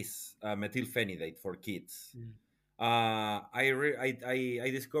release methylphenidate for kids. Mm. I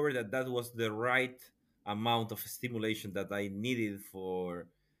discovered that that was the right amount of stimulation that I needed for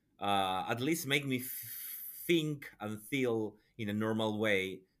at least make me think and feel in a normal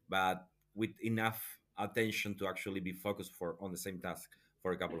way, but with enough attention to actually be focused for on the same task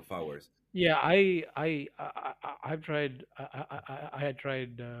for a couple of hours. Yeah, I've tried. I had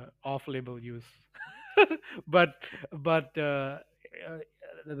tried off-label use, but uh,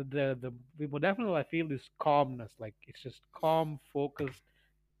 the modafinil I feel is calmness. Like it's just calm, focused,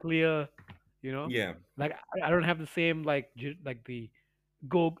 clear. You know, Yeah. like I don't have the same like like the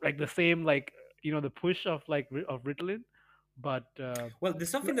go like the same like the push of like of Ritalin, but Well, there's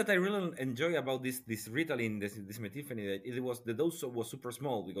something that I really enjoy about this Ritalin, this methylphenidate. It was the dose was super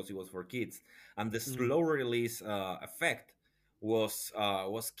small because it was for kids, and the mm, slow release effect was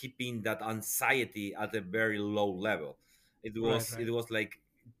keeping that anxiety at a very low level. right, right. It was like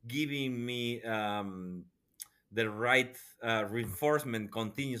giving me the right reinforcement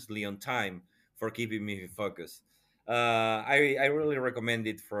continuously on time for keeping me focused. I really recommend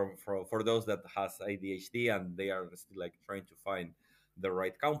it for those that has ADHD and they are still like trying to find the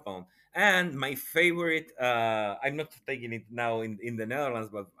right compound. And my favorite, I'm not taking it now in the Netherlands,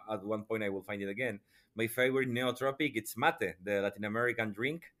 but at one point I will find it again. My favorite neotropic, it's mate, the Latin American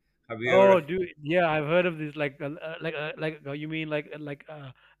drink. Have you ever? Oh, dude, yeah, I've heard of this. You mean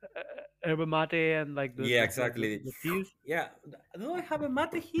yerba mate and like Yeah, exactly. the teas? Yeah, do I have a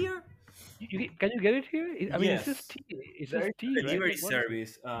mate here? Can you get it here? I mean, it's just Yes, tea. It's there just is tea, a right? delivery Like, what is it?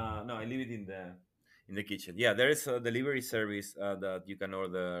 service. No, I leave it in the kitchen. Yeah, there is a delivery service that you can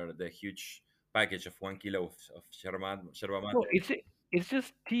order the huge package of 1 kilo of yerba No, mate. it's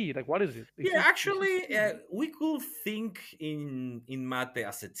just tea. Like, what is it? Yeah, It's just actually, tea, right? we could think in mate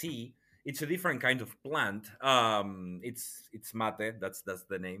as a tea. It's a different kind of plant. It's mate. That's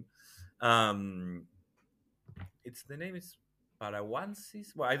the name. Um, its the name is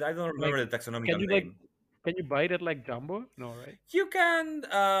Paraguansis. Well, I don't Like, remember the can taxonomical you name. can you buy it at like Jumbo? No, right? You can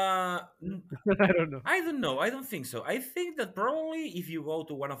I don't know. I don't know. I don't think so. I think that probably if you go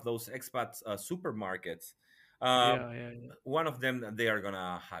to one of those expat supermarkets, uh, Yeah, yeah, yeah. one of them they are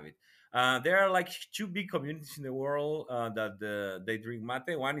gonna have it. There are like two big communities in the world that they drink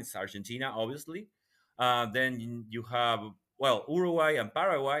mate. One is Argentina, obviously. Then you have well Uruguay and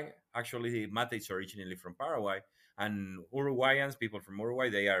Paraguay. Actually, mate is originally from Paraguay, and Uruguayans, people from Uruguay,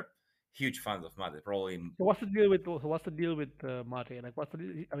 they are huge fans of mate. Probably So what's the deal with mate? Like, what's the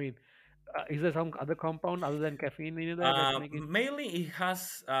deal? I mean, is there some other compound other than caffeine in there that's making? Mainly, it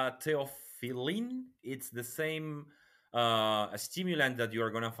has theophylline. It's the same stimulant that you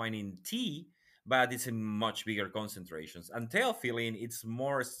are gonna find in tea, but it's in much bigger concentrations. And theophylline, it's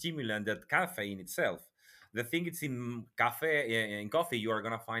more stimulant than caffeine itself. The thing it's in cafe in coffee, you are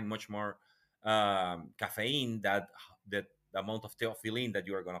gonna find much more caffeine that the amount of theophylline that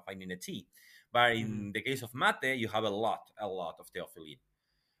you are gonna find in a tea. But Mhm. in the case of mate, you have a lot of theophylline.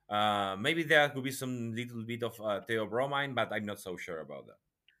 Maybe there could be some little bit of theobromine, but I'm not so sure about that.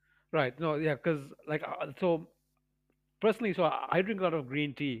 Right. No, yeah, because like so personally, so I drink a lot of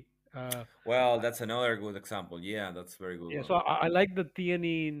green tea. Uh, Well, that's another good example. Yeah, that's a very good yeah, one. so I like the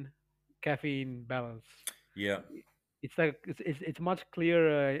theanine caffeine balance. Yeah. It's like it's much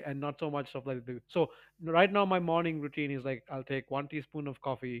clearer and not so much of like the so right now my morning routine is like I'll take 1 teaspoon of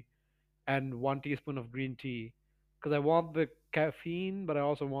coffee and 1 teaspoon of green tea because I want the caffeine, but I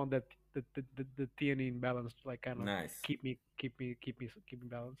also want that the theanine balance to like kind of Nice. keep me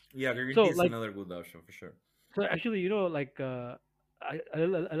balanced. Yeah, green So tea is like another good option for sure. so actually, like I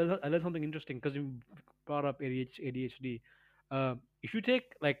learned something interesting because you brought up ADHD. If you take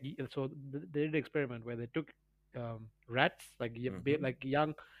like so they did an experiment where they took rats like Mm-hmm. like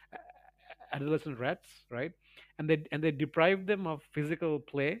young adolescent rats, right, and they deprived them of physical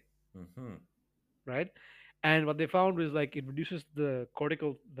play, Mm-hmm. right, and what they found was like it reduces the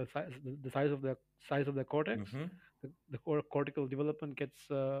cortical the size of the cortex, Mm-hmm. the cortical development gets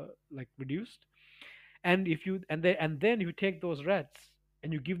like reduced, and if you and then you take those rats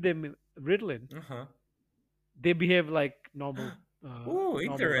and you give them Ritalin, Uh-huh. they behave like Ooh,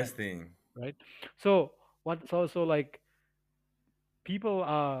 normal rats, interesting. right? So like people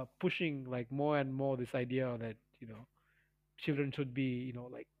are pushing like more and more this idea that children should be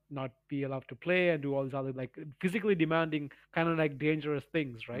like not be allowed to play and do all these other like physically demanding kind of like dangerous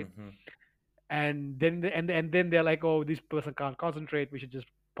things, right? Mm-hmm. And then and then they're like, oh, this person can't concentrate, we should just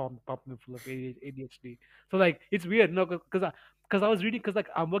pump them full of ADHD. So like it's weird, no, because I was reading, because like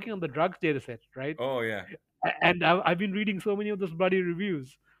I'm working on the drugs data set, right? Oh yeah. And I've been reading so many of those bloody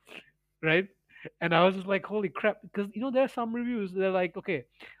reviews, right? And I was just like, holy crap, because there are some reviews they're like, okay,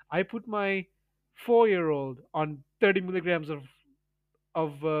 I put my 4-year-old on 30 milligrams of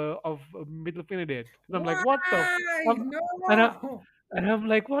methylphenidate, and I'm like, what the Why? I'm, and I, No. and I'm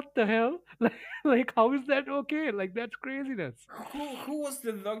like, what the hell? Like how is that okay? Like that's craziness, Who was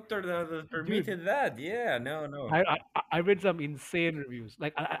the doctor that dude. permitted that? Yeah, no, no. I read some insane reviews.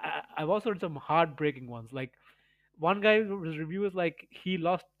 Like I've also read some heartbreaking ones. Like one guy, his review was like he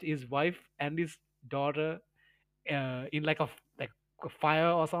lost his wife and his daughter in like like a fire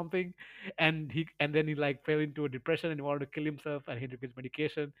or something, and then he like fell into a depression and he wanted to kill himself, and he took his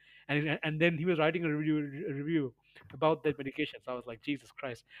medication, and then he was writing a review about that medication. So I was like, Jesus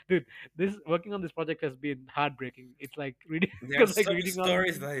Christ, dude, this working on this project has been heartbreaking. It's like reading There are because like some reading all these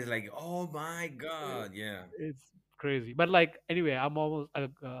stories things, that is like, oh my uh, god, yeah. it's crazy. But like anyway, I'm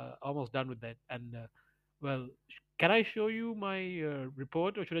almost done with that, and well, can I show you my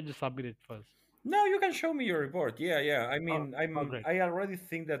report, or should I just submit it first? No, you can show me your report. Yeah, yeah. I Oh, mean, oh, great. I already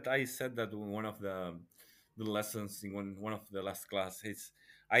think that I said that in one of the lessons in one of the last classes.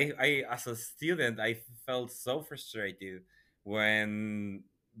 I as a student, I felt so frustrated when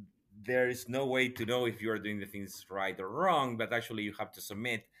there is no way to know if you are doing the things right or wrong, but actually you have to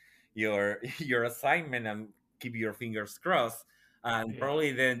submit your your assignment and keep your fingers crossed, and Yeah.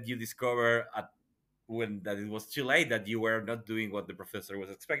 probably then you discover at when that it was too late, that you were not doing what the professor was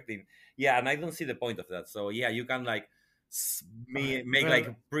expecting. Yeah, and I don't see the point of that. So yeah, you can like Okay. make Well,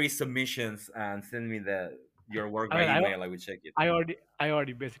 like pre-submissions and send me the your work I by mean, email. I will check it. I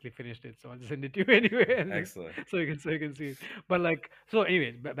already basically finished it, so I'll just send it to you anyway, and Excellent. so you can see it. But like, so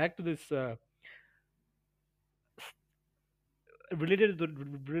anyways, back to this related to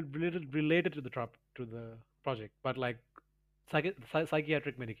related to the project, but like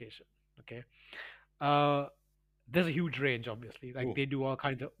psychiatric medication. Okay. Uh, there's a huge range, obviously. Like Ooh. they do all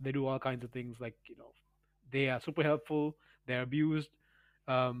kinds of things. Like they are super helpful. They're abused.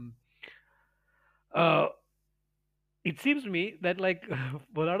 Um, uh, it seems to me that like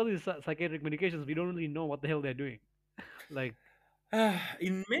for a lot of these psychiatric medications, we don't really know what the hell they're doing. Like,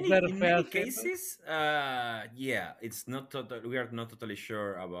 is that a In fair many statement? cases, yeah, it's not total. We are not totally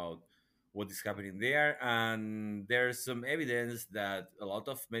sure about what is happening there, and there's some evidence that a lot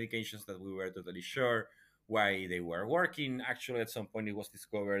of medications that we were totally sure why they were working. Actually, at some point, it was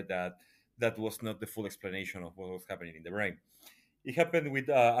discovered that that was not the full explanation of what was happening in the brain. It happened with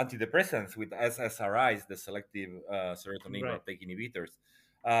antidepressants, with SSRIs, the selective serotonin Right. reuptake inhibitors.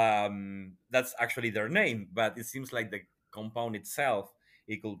 That's actually their name, but it seems like the compound itself,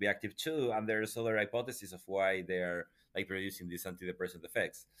 it could be active too, and there's other hypotheses of why they're like producing these antidepressant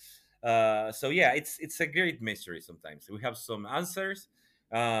effects. So yeah, it's a great mystery. Sometimes we have some answers,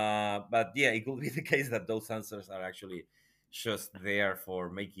 but yeah, it could be the case that those answers are actually just there for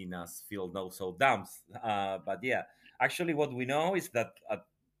making us feel no so dumb. But yeah, actually, what we know is that at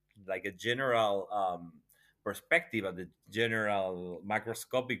like a general perspective, at the general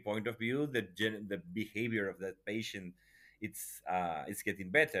macroscopic point of view, the behavior of that patient, it's getting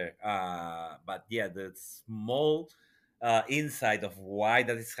better. But yeah, the small insight of why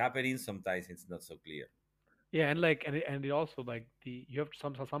that is happening, sometimes it's not so clear. Yeah, and it also like you have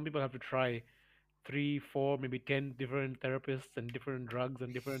to, some people have to try three, four, maybe 10 different therapists and different drugs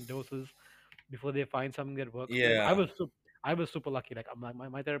and different doses before they find something that works for them. I Yeah. was I was super lucky. Like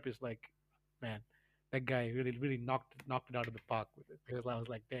my therapist, like, man, that guy really knocked it out of the park with it, because I was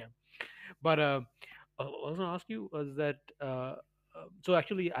like, damn. But I was gonna ask you was that so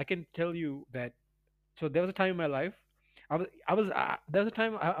actually, I can tell you that. So there was a time in my life, there was a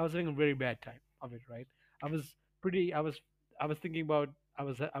time I was having a very bad time of it, right? I was pretty, I was thinking about, I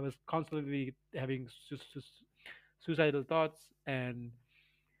was constantly having suicidal thoughts, and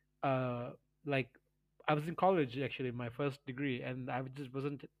uh, like I was in college actually, my first degree, and I just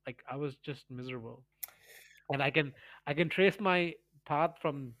wasn't like, I was just miserable, and I can trace my path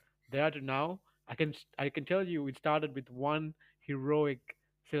from there to now. I can tell you it started with one heroic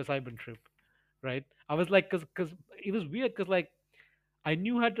psilocybin trip, right? I was like, cause it was weird, cause like I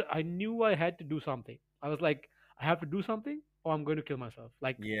knew I had to do something. I was like, I have to do something, or I'm going to kill myself.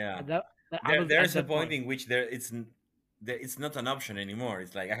 Like Yeah. that, I There was at there's a that point point. in which it's not an option anymore.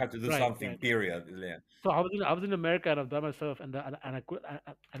 It's like I have to do Right, something. right, right. Period. Yeah. So I was in America, and I've done myself, and I could,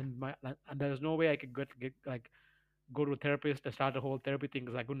 and my and there's no way I could get like go to a therapist and start a whole therapy thing,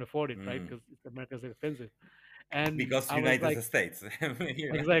 because I couldn't afford it, right? Mm. Because America's expensive. And Because I was United like, States. You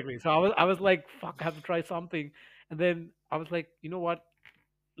know? exactly. So I was like, fuck, I have to try something. And then I was like, you know what?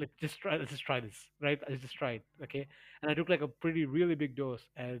 Let's just try this, right? Let's just try it, okay? And I took like a pretty really big dose,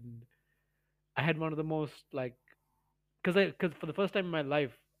 and I had one of the most like, because for the first time in my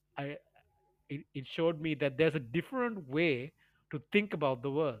life, I it showed me that there's a different way to think about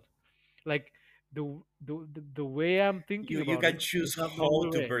the world. Like the way I'm thinking You about can it is choose not the how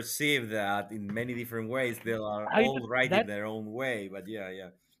only to way. perceive that in many different ways. They are I all right in that their own way, but yeah, yeah.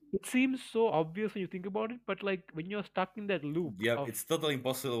 It seems so obvious when you think about it, but like when you're stuck in that loop Yeah, of, it's totally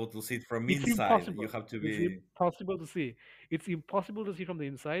impossible to see it from it's inside. You impossible. have to It's be. impossible to see. It's impossible to see from the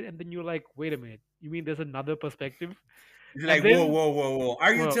inside, and then you're like, wait a minute, you mean there's another perspective? It's And like, whoa, then, whoa, whoa, whoa.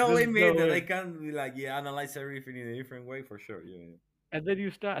 Are you well, there's telling me no that I way. can be like, yeah, analyze everything in a different way? For sure. Yeah, yeah. And then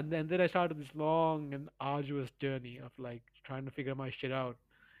you start, and then I started this long and arduous journey of like trying to figure my shit out.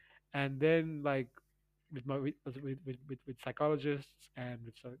 And then like with my with psychologists and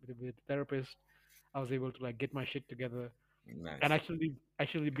with therapists, I was able to like get my shit together and Nice,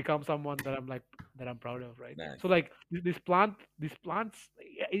 actually become someone that I'm like, that I'm proud of, right? So nice. like these plants,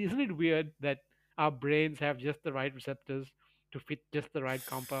 isn't it weird that our brains have just the right receptors to fit just the right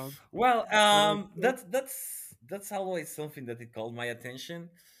compounds? Well, So that's always something that it called my attention,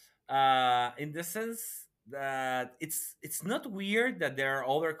 in the sense that it's not weird that there are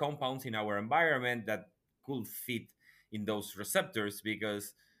other compounds in our environment that could fit in those receptors,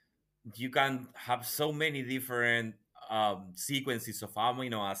 because you can have so many different sequences of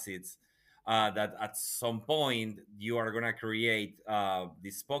amino acids, that at some point you are going to create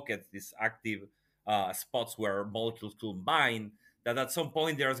these pockets, these active spots where molecules combine. That at some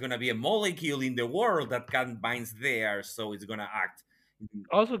point there's going to be a molecule in the world that can bind there, so it's going to act.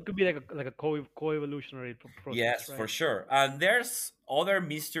 also it could be like a co-evolutionary process, Yes, for right? sure. And there's other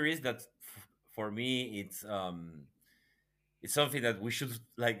mysteries that, for me, it's something that we should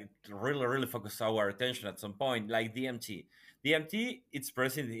like really focus our attention at some point, like DMT. It's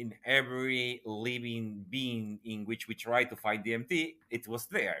present in every living being in which we try to find DMT. It was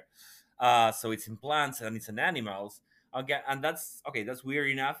there. So it's in plants and it's in animals. Okay, and that's okay, that's weird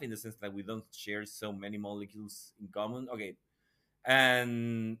enough in the sense that we don't share so many molecules in common. Okay,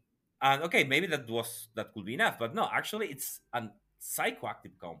 and okay, maybe that could be enough, but no, actually it's a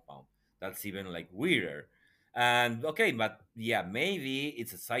psychoactive compound. That's even like weirder. And okay, but yeah, maybe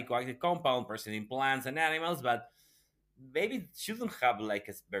it's a psychoactive compound present in plants and animals, but maybe it shouldn't have like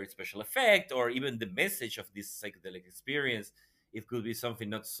a very special effect, or even the message of this psychedelic experience. It could be something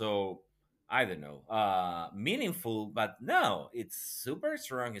not so, I don't know, meaningful, but no, it's super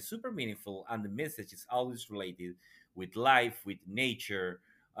strong, it's super meaningful, and the message is always related with life, with nature,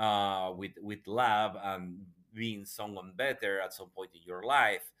 with love, and being someone better at some point in your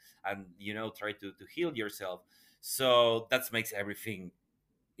life, and try to heal yourself. So that makes everything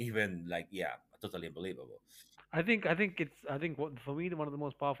even like, yeah, totally unbelievable. I think what for me one of the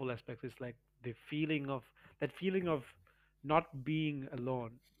most powerful aspects is like the feeling of, that feeling of not being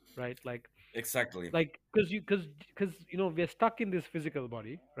alone, right? Exactly. Like because we're stuck in this physical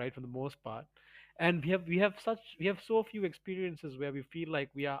body, right, for the most part, and we have so few experiences where we feel like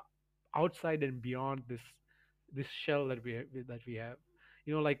we are outside and beyond this shell that we have.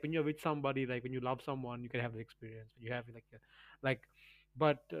 Like when you're with somebody, like when you love someone, you can have the experience you have like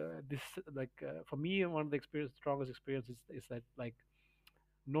but this like for me, one of the strongest experiences is that like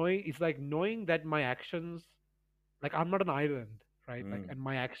knowing, it's like knowing that my actions, like I'm not an island, right? Like, Mm, and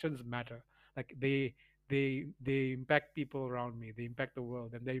my actions matter. Like they impact people around me, they impact the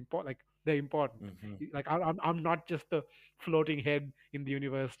world, and they're important. hmm. Like I'm not just a floating head in the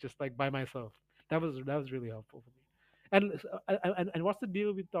universe, just like by myself. That was really helpful for me. And what's the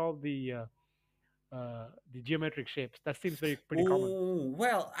deal with all the the geometric shapes. That seems very pretty common. Oh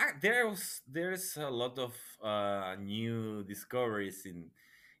well, there's a lot of new discoveries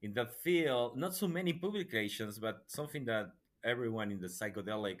in that field. Not so many publications, but something that everyone in the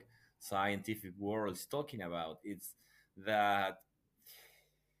psychedelic scientific world is talking about. It's that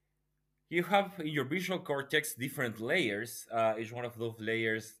you have in your visual cortex different layers. Each one of those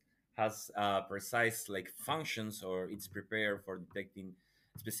layers has precise like functions, or it's prepared for detecting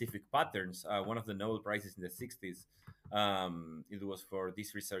specific patterns. One of the Nobel prizes in the 60s, it was for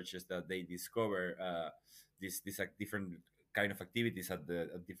these researchers that they discover different kind of activities at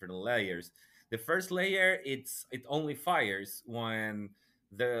different layers. The first layer, it only fires when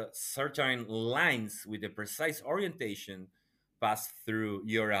the certain lines with a precise orientation pass through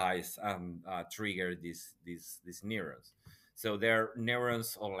your eyes and trigger these neurons. So there are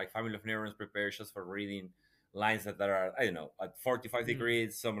neurons, or like family of neurons prepared just for reading lines that are, I don't know, at 45 Mm,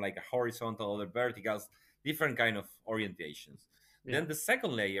 degrees, some like a horizontal, other verticals, different kind of orientations. yeah. Then the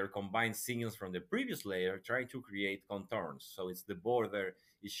second layer combines signals from the previous layer, trying to create contours. So it's the border,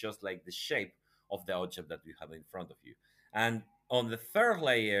 it's just like the shape of the object that you have in front of you. And on the third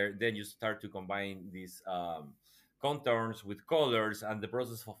layer, then you start to combine these contours with colors, and the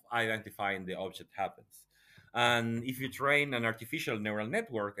process of identifying the object happens. And if you train an artificial neural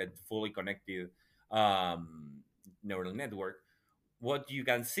network, a fully connected um, neural network, what you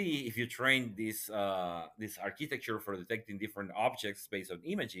can see if you train this architecture for detecting different objects based on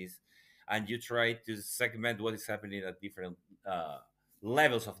images, and you try to segment what is happening at different uh,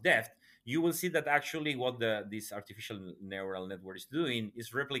 levels of depth, you will see that actually what this artificial neural network is doing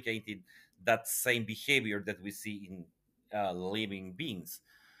is replicating that same behavior that we see in living beings.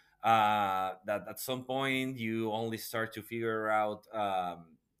 That at some point you only start to figure out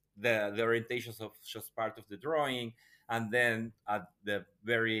the orientations of just part of the drawing, and then at the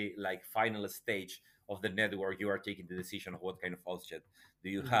very like final stage of the network, you are taking the decision of what kind of object do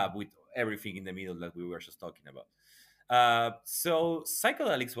you Hmm. have, with everything in the middle that we were just talking about. So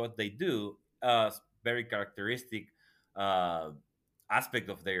psychedelics, what they do, very characteristic uh, aspect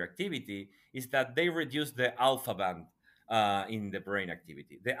of their activity, is that they reduce the alpha band in the brain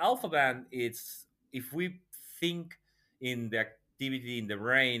activity. The alpha band is, if we think in the activity in the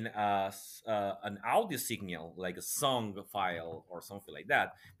brain as an audio signal, like a song file or something like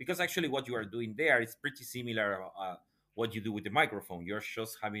that, because actually what you are doing there is pretty similar what you do with the microphone. You're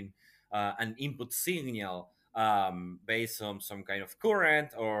just having an input signal based on some kind of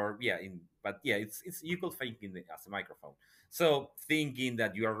current, or yeah, but yeah, it's you could think in as a microphone. So thinking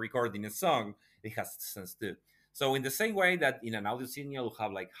that you are recording a song, it has sense too. So in the same way that in an audio signal you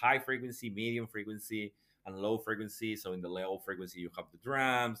have like high frequency, medium frequency, and low frequency. So in the low frequency you have the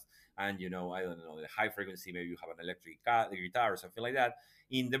drums, and I don't know, the high frequency maybe you have an electric guitar or something like that.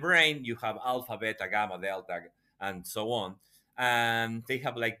 In the brain you have alpha, beta, gamma, delta, and so on, and they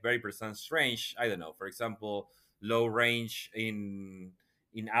have like very precise range. I don't know. For example, low range in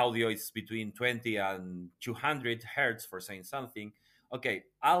audio is between 20 and 200 hertz for saying something. Okay,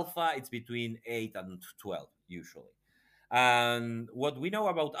 alpha it's between 8 and 12 usually. And what we know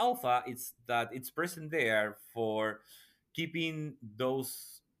about alpha is that it's present there for keeping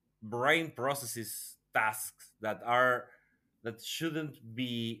those brain processes tasks that shouldn't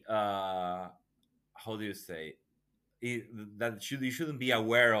be how do you say it, that you shouldn't be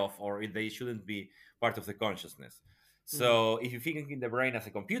aware of, or they shouldn't be part of the consciousness. Hmm. So if you think in the brain as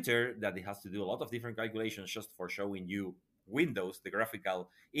a computer that it has to do a lot of different calculations just for showing you windows, the graphical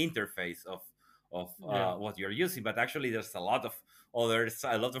interface of Yeah. what you're using, but actually there's a lot of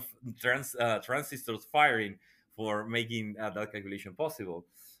transistors firing for making that calculation possible.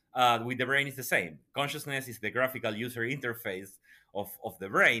 With the brain, is the same. Consciousness is the graphical user interface of the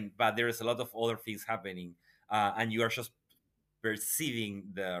brain, but there is a lot of other things happening, and you are just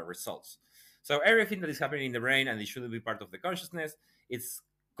perceiving the results. So everything that is happening in the brain and it shouldn't be part of the consciousness, it's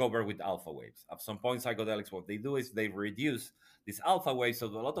covered with alpha waves. At some point, psychedelics, what they do is they reduce these alpha waves, so a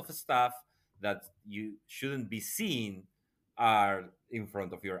lot of stuff that you shouldn't be seeing are in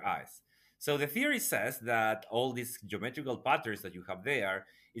front of your eyes. So the theory says that all these geometrical patterns that you have there,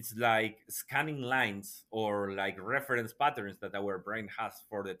 it's like scanning lines or like reference patterns that our brain has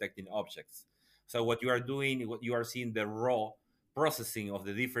for detecting objects. So what you are doing, what you are seeing, the raw processing of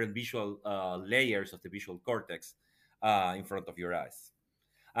the different visual layers of the visual cortex in front of your eyes.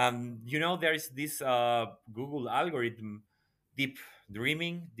 There is this Google algorithm, deep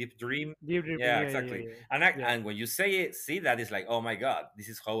deep dream. Deep dreaming. Yeah, Yeah. Yeah. exactly. Yeah. Yeah. And when you say it, see that, it's like, oh my god, this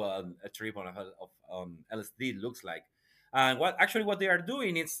is how a trip on LSD looks like. And what they are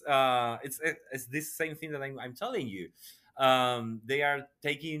doing, it's this same thing that I'm telling you. they are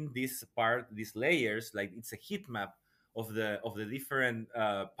taking these layers, like it's a heat map of the different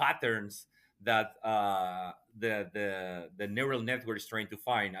patterns that the neural network is trying to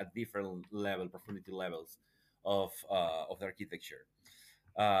find at different profundity levels of the architecture.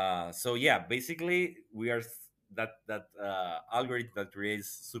 So yeah, basically we are that algorithm that creates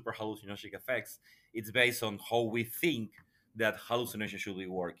super hallucinogenic effects. It's based on how we think that hallucination should be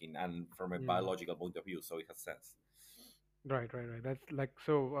working, and from a Mm. biological point of view, so it has sense. Right, right, right. That's like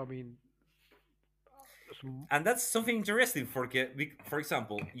so. I mean, some, And that's something interesting for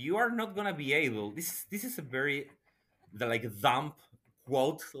example, you are not gonna be able. This is a very like dumb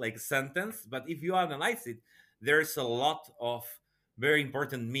quote, like sentence, but if you analyze it, there's a lot of very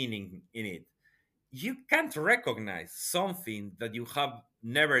important meaning in it. You can't recognize something that you have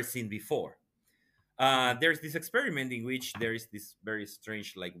never seen before. mm, There's this experiment in which there is this very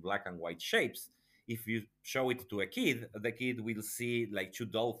strange, like black and white shapes. If you show it to a kid, the kid will see like two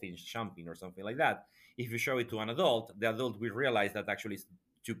dolphins jumping or something like that. If you show it to an adult, the adult will realize that actually it's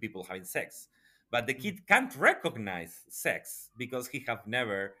two people having sex. But the mm, kid can't recognize sex because he have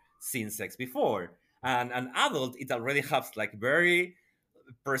never seen sex before. And an adult, it already has like very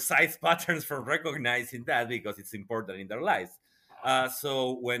precise patterns for recognizing that because it's important in their lives.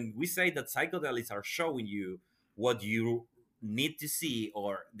 So when we say that psychedelics are showing you what you need to see,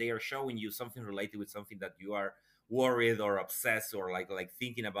 or they are showing you something related with something that you are worried or obsessed or like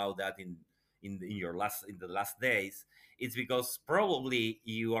thinking about that in the last days, it's because probably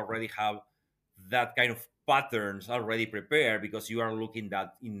you already have that kind of patterns already prepared because you are looking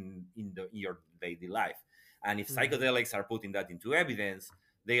that in your daily life. And if mm, psychedelics are putting that into evidence,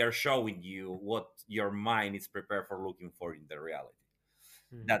 they are showing you what your mind is prepared for looking for in the reality.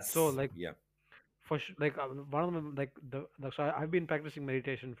 mm. So That's like yeah. like one of them like so I've been practicing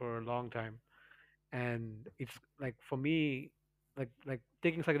meditation for a long time, and it's like for me, like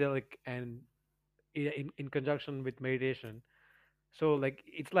taking psychedelic and in conjunction with meditation. So like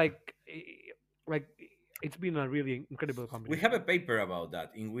it's like it's been a really incredible We have a combination. paper about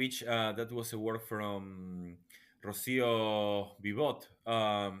that in which that was a work from Rocio Vivot.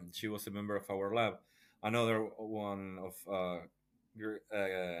 She was a member of our lab. Another one of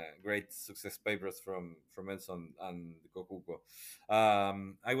great success papers from Edson and Kokuko.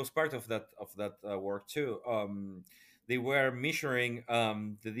 I was part of that work too. They were measuring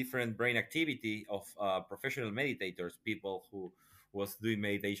the different brain activity of professional meditators, people who was doing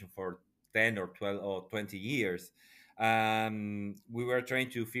meditation for 10 or 12 or 20 years. We were trying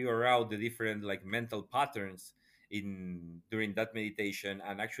to figure out the different like mental patterns in during that meditation,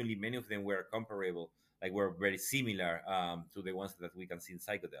 and actually many of them were comparable, like were very similar to the ones that we can see in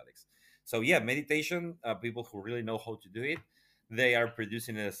psychedelics. So yeah, meditation, people who really know how to do it, they are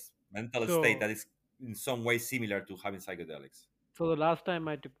producing a mental state that So is in some way similar to having psychedelics. so the last time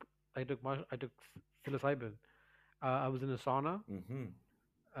I took psilocybin, I was in a sauna, Hmm.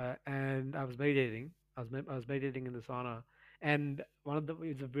 and I was meditating. I was meditating in the sauna, and one of the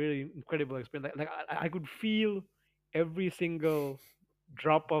it's a very incredible experience. Like I could feel every single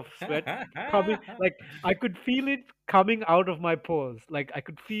drop of sweat coming. Like I could feel it coming out of my pores. Like I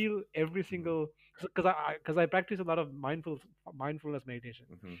could feel every single because I practice a lot of mindfulness meditation.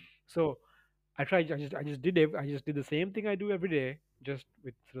 Hmm. So I tried. I just did the same thing I do every day, just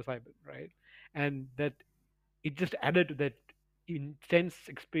with psilocybin, right? And that it just added to that intense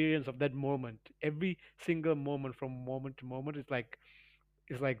experience of that moment. Every single moment, from moment to moment, is like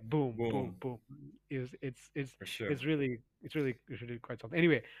boom, boom, Boom, boom. Is for sure. it's really quite something.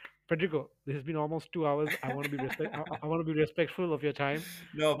 Anyway, Federico, this has been almost 2 hours. I want to be I want to be respectful of your time.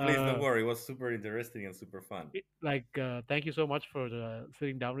 No, please don't Uh, worry. It was super interesting and super fun. thank you so much for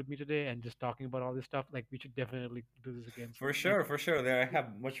sitting down with me today and just talking about all this stuff. Like, we should definitely do this again For soon. Like, sure, for sure. There I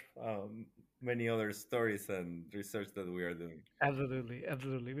have much many other stories and research that we are doing. absolutely,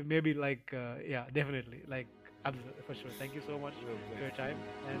 absolutely. Maybe like yeah, definitely. Like absolutely for sure. Thank you so much Well, for your thanks. time,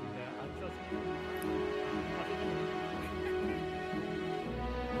 and I'll see you. I'll see you soon.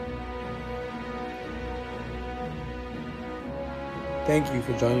 Thank you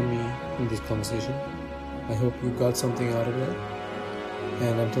for joining me in this conversation. I hope you got something out of it.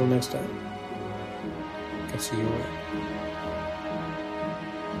 And until next time, catch you around.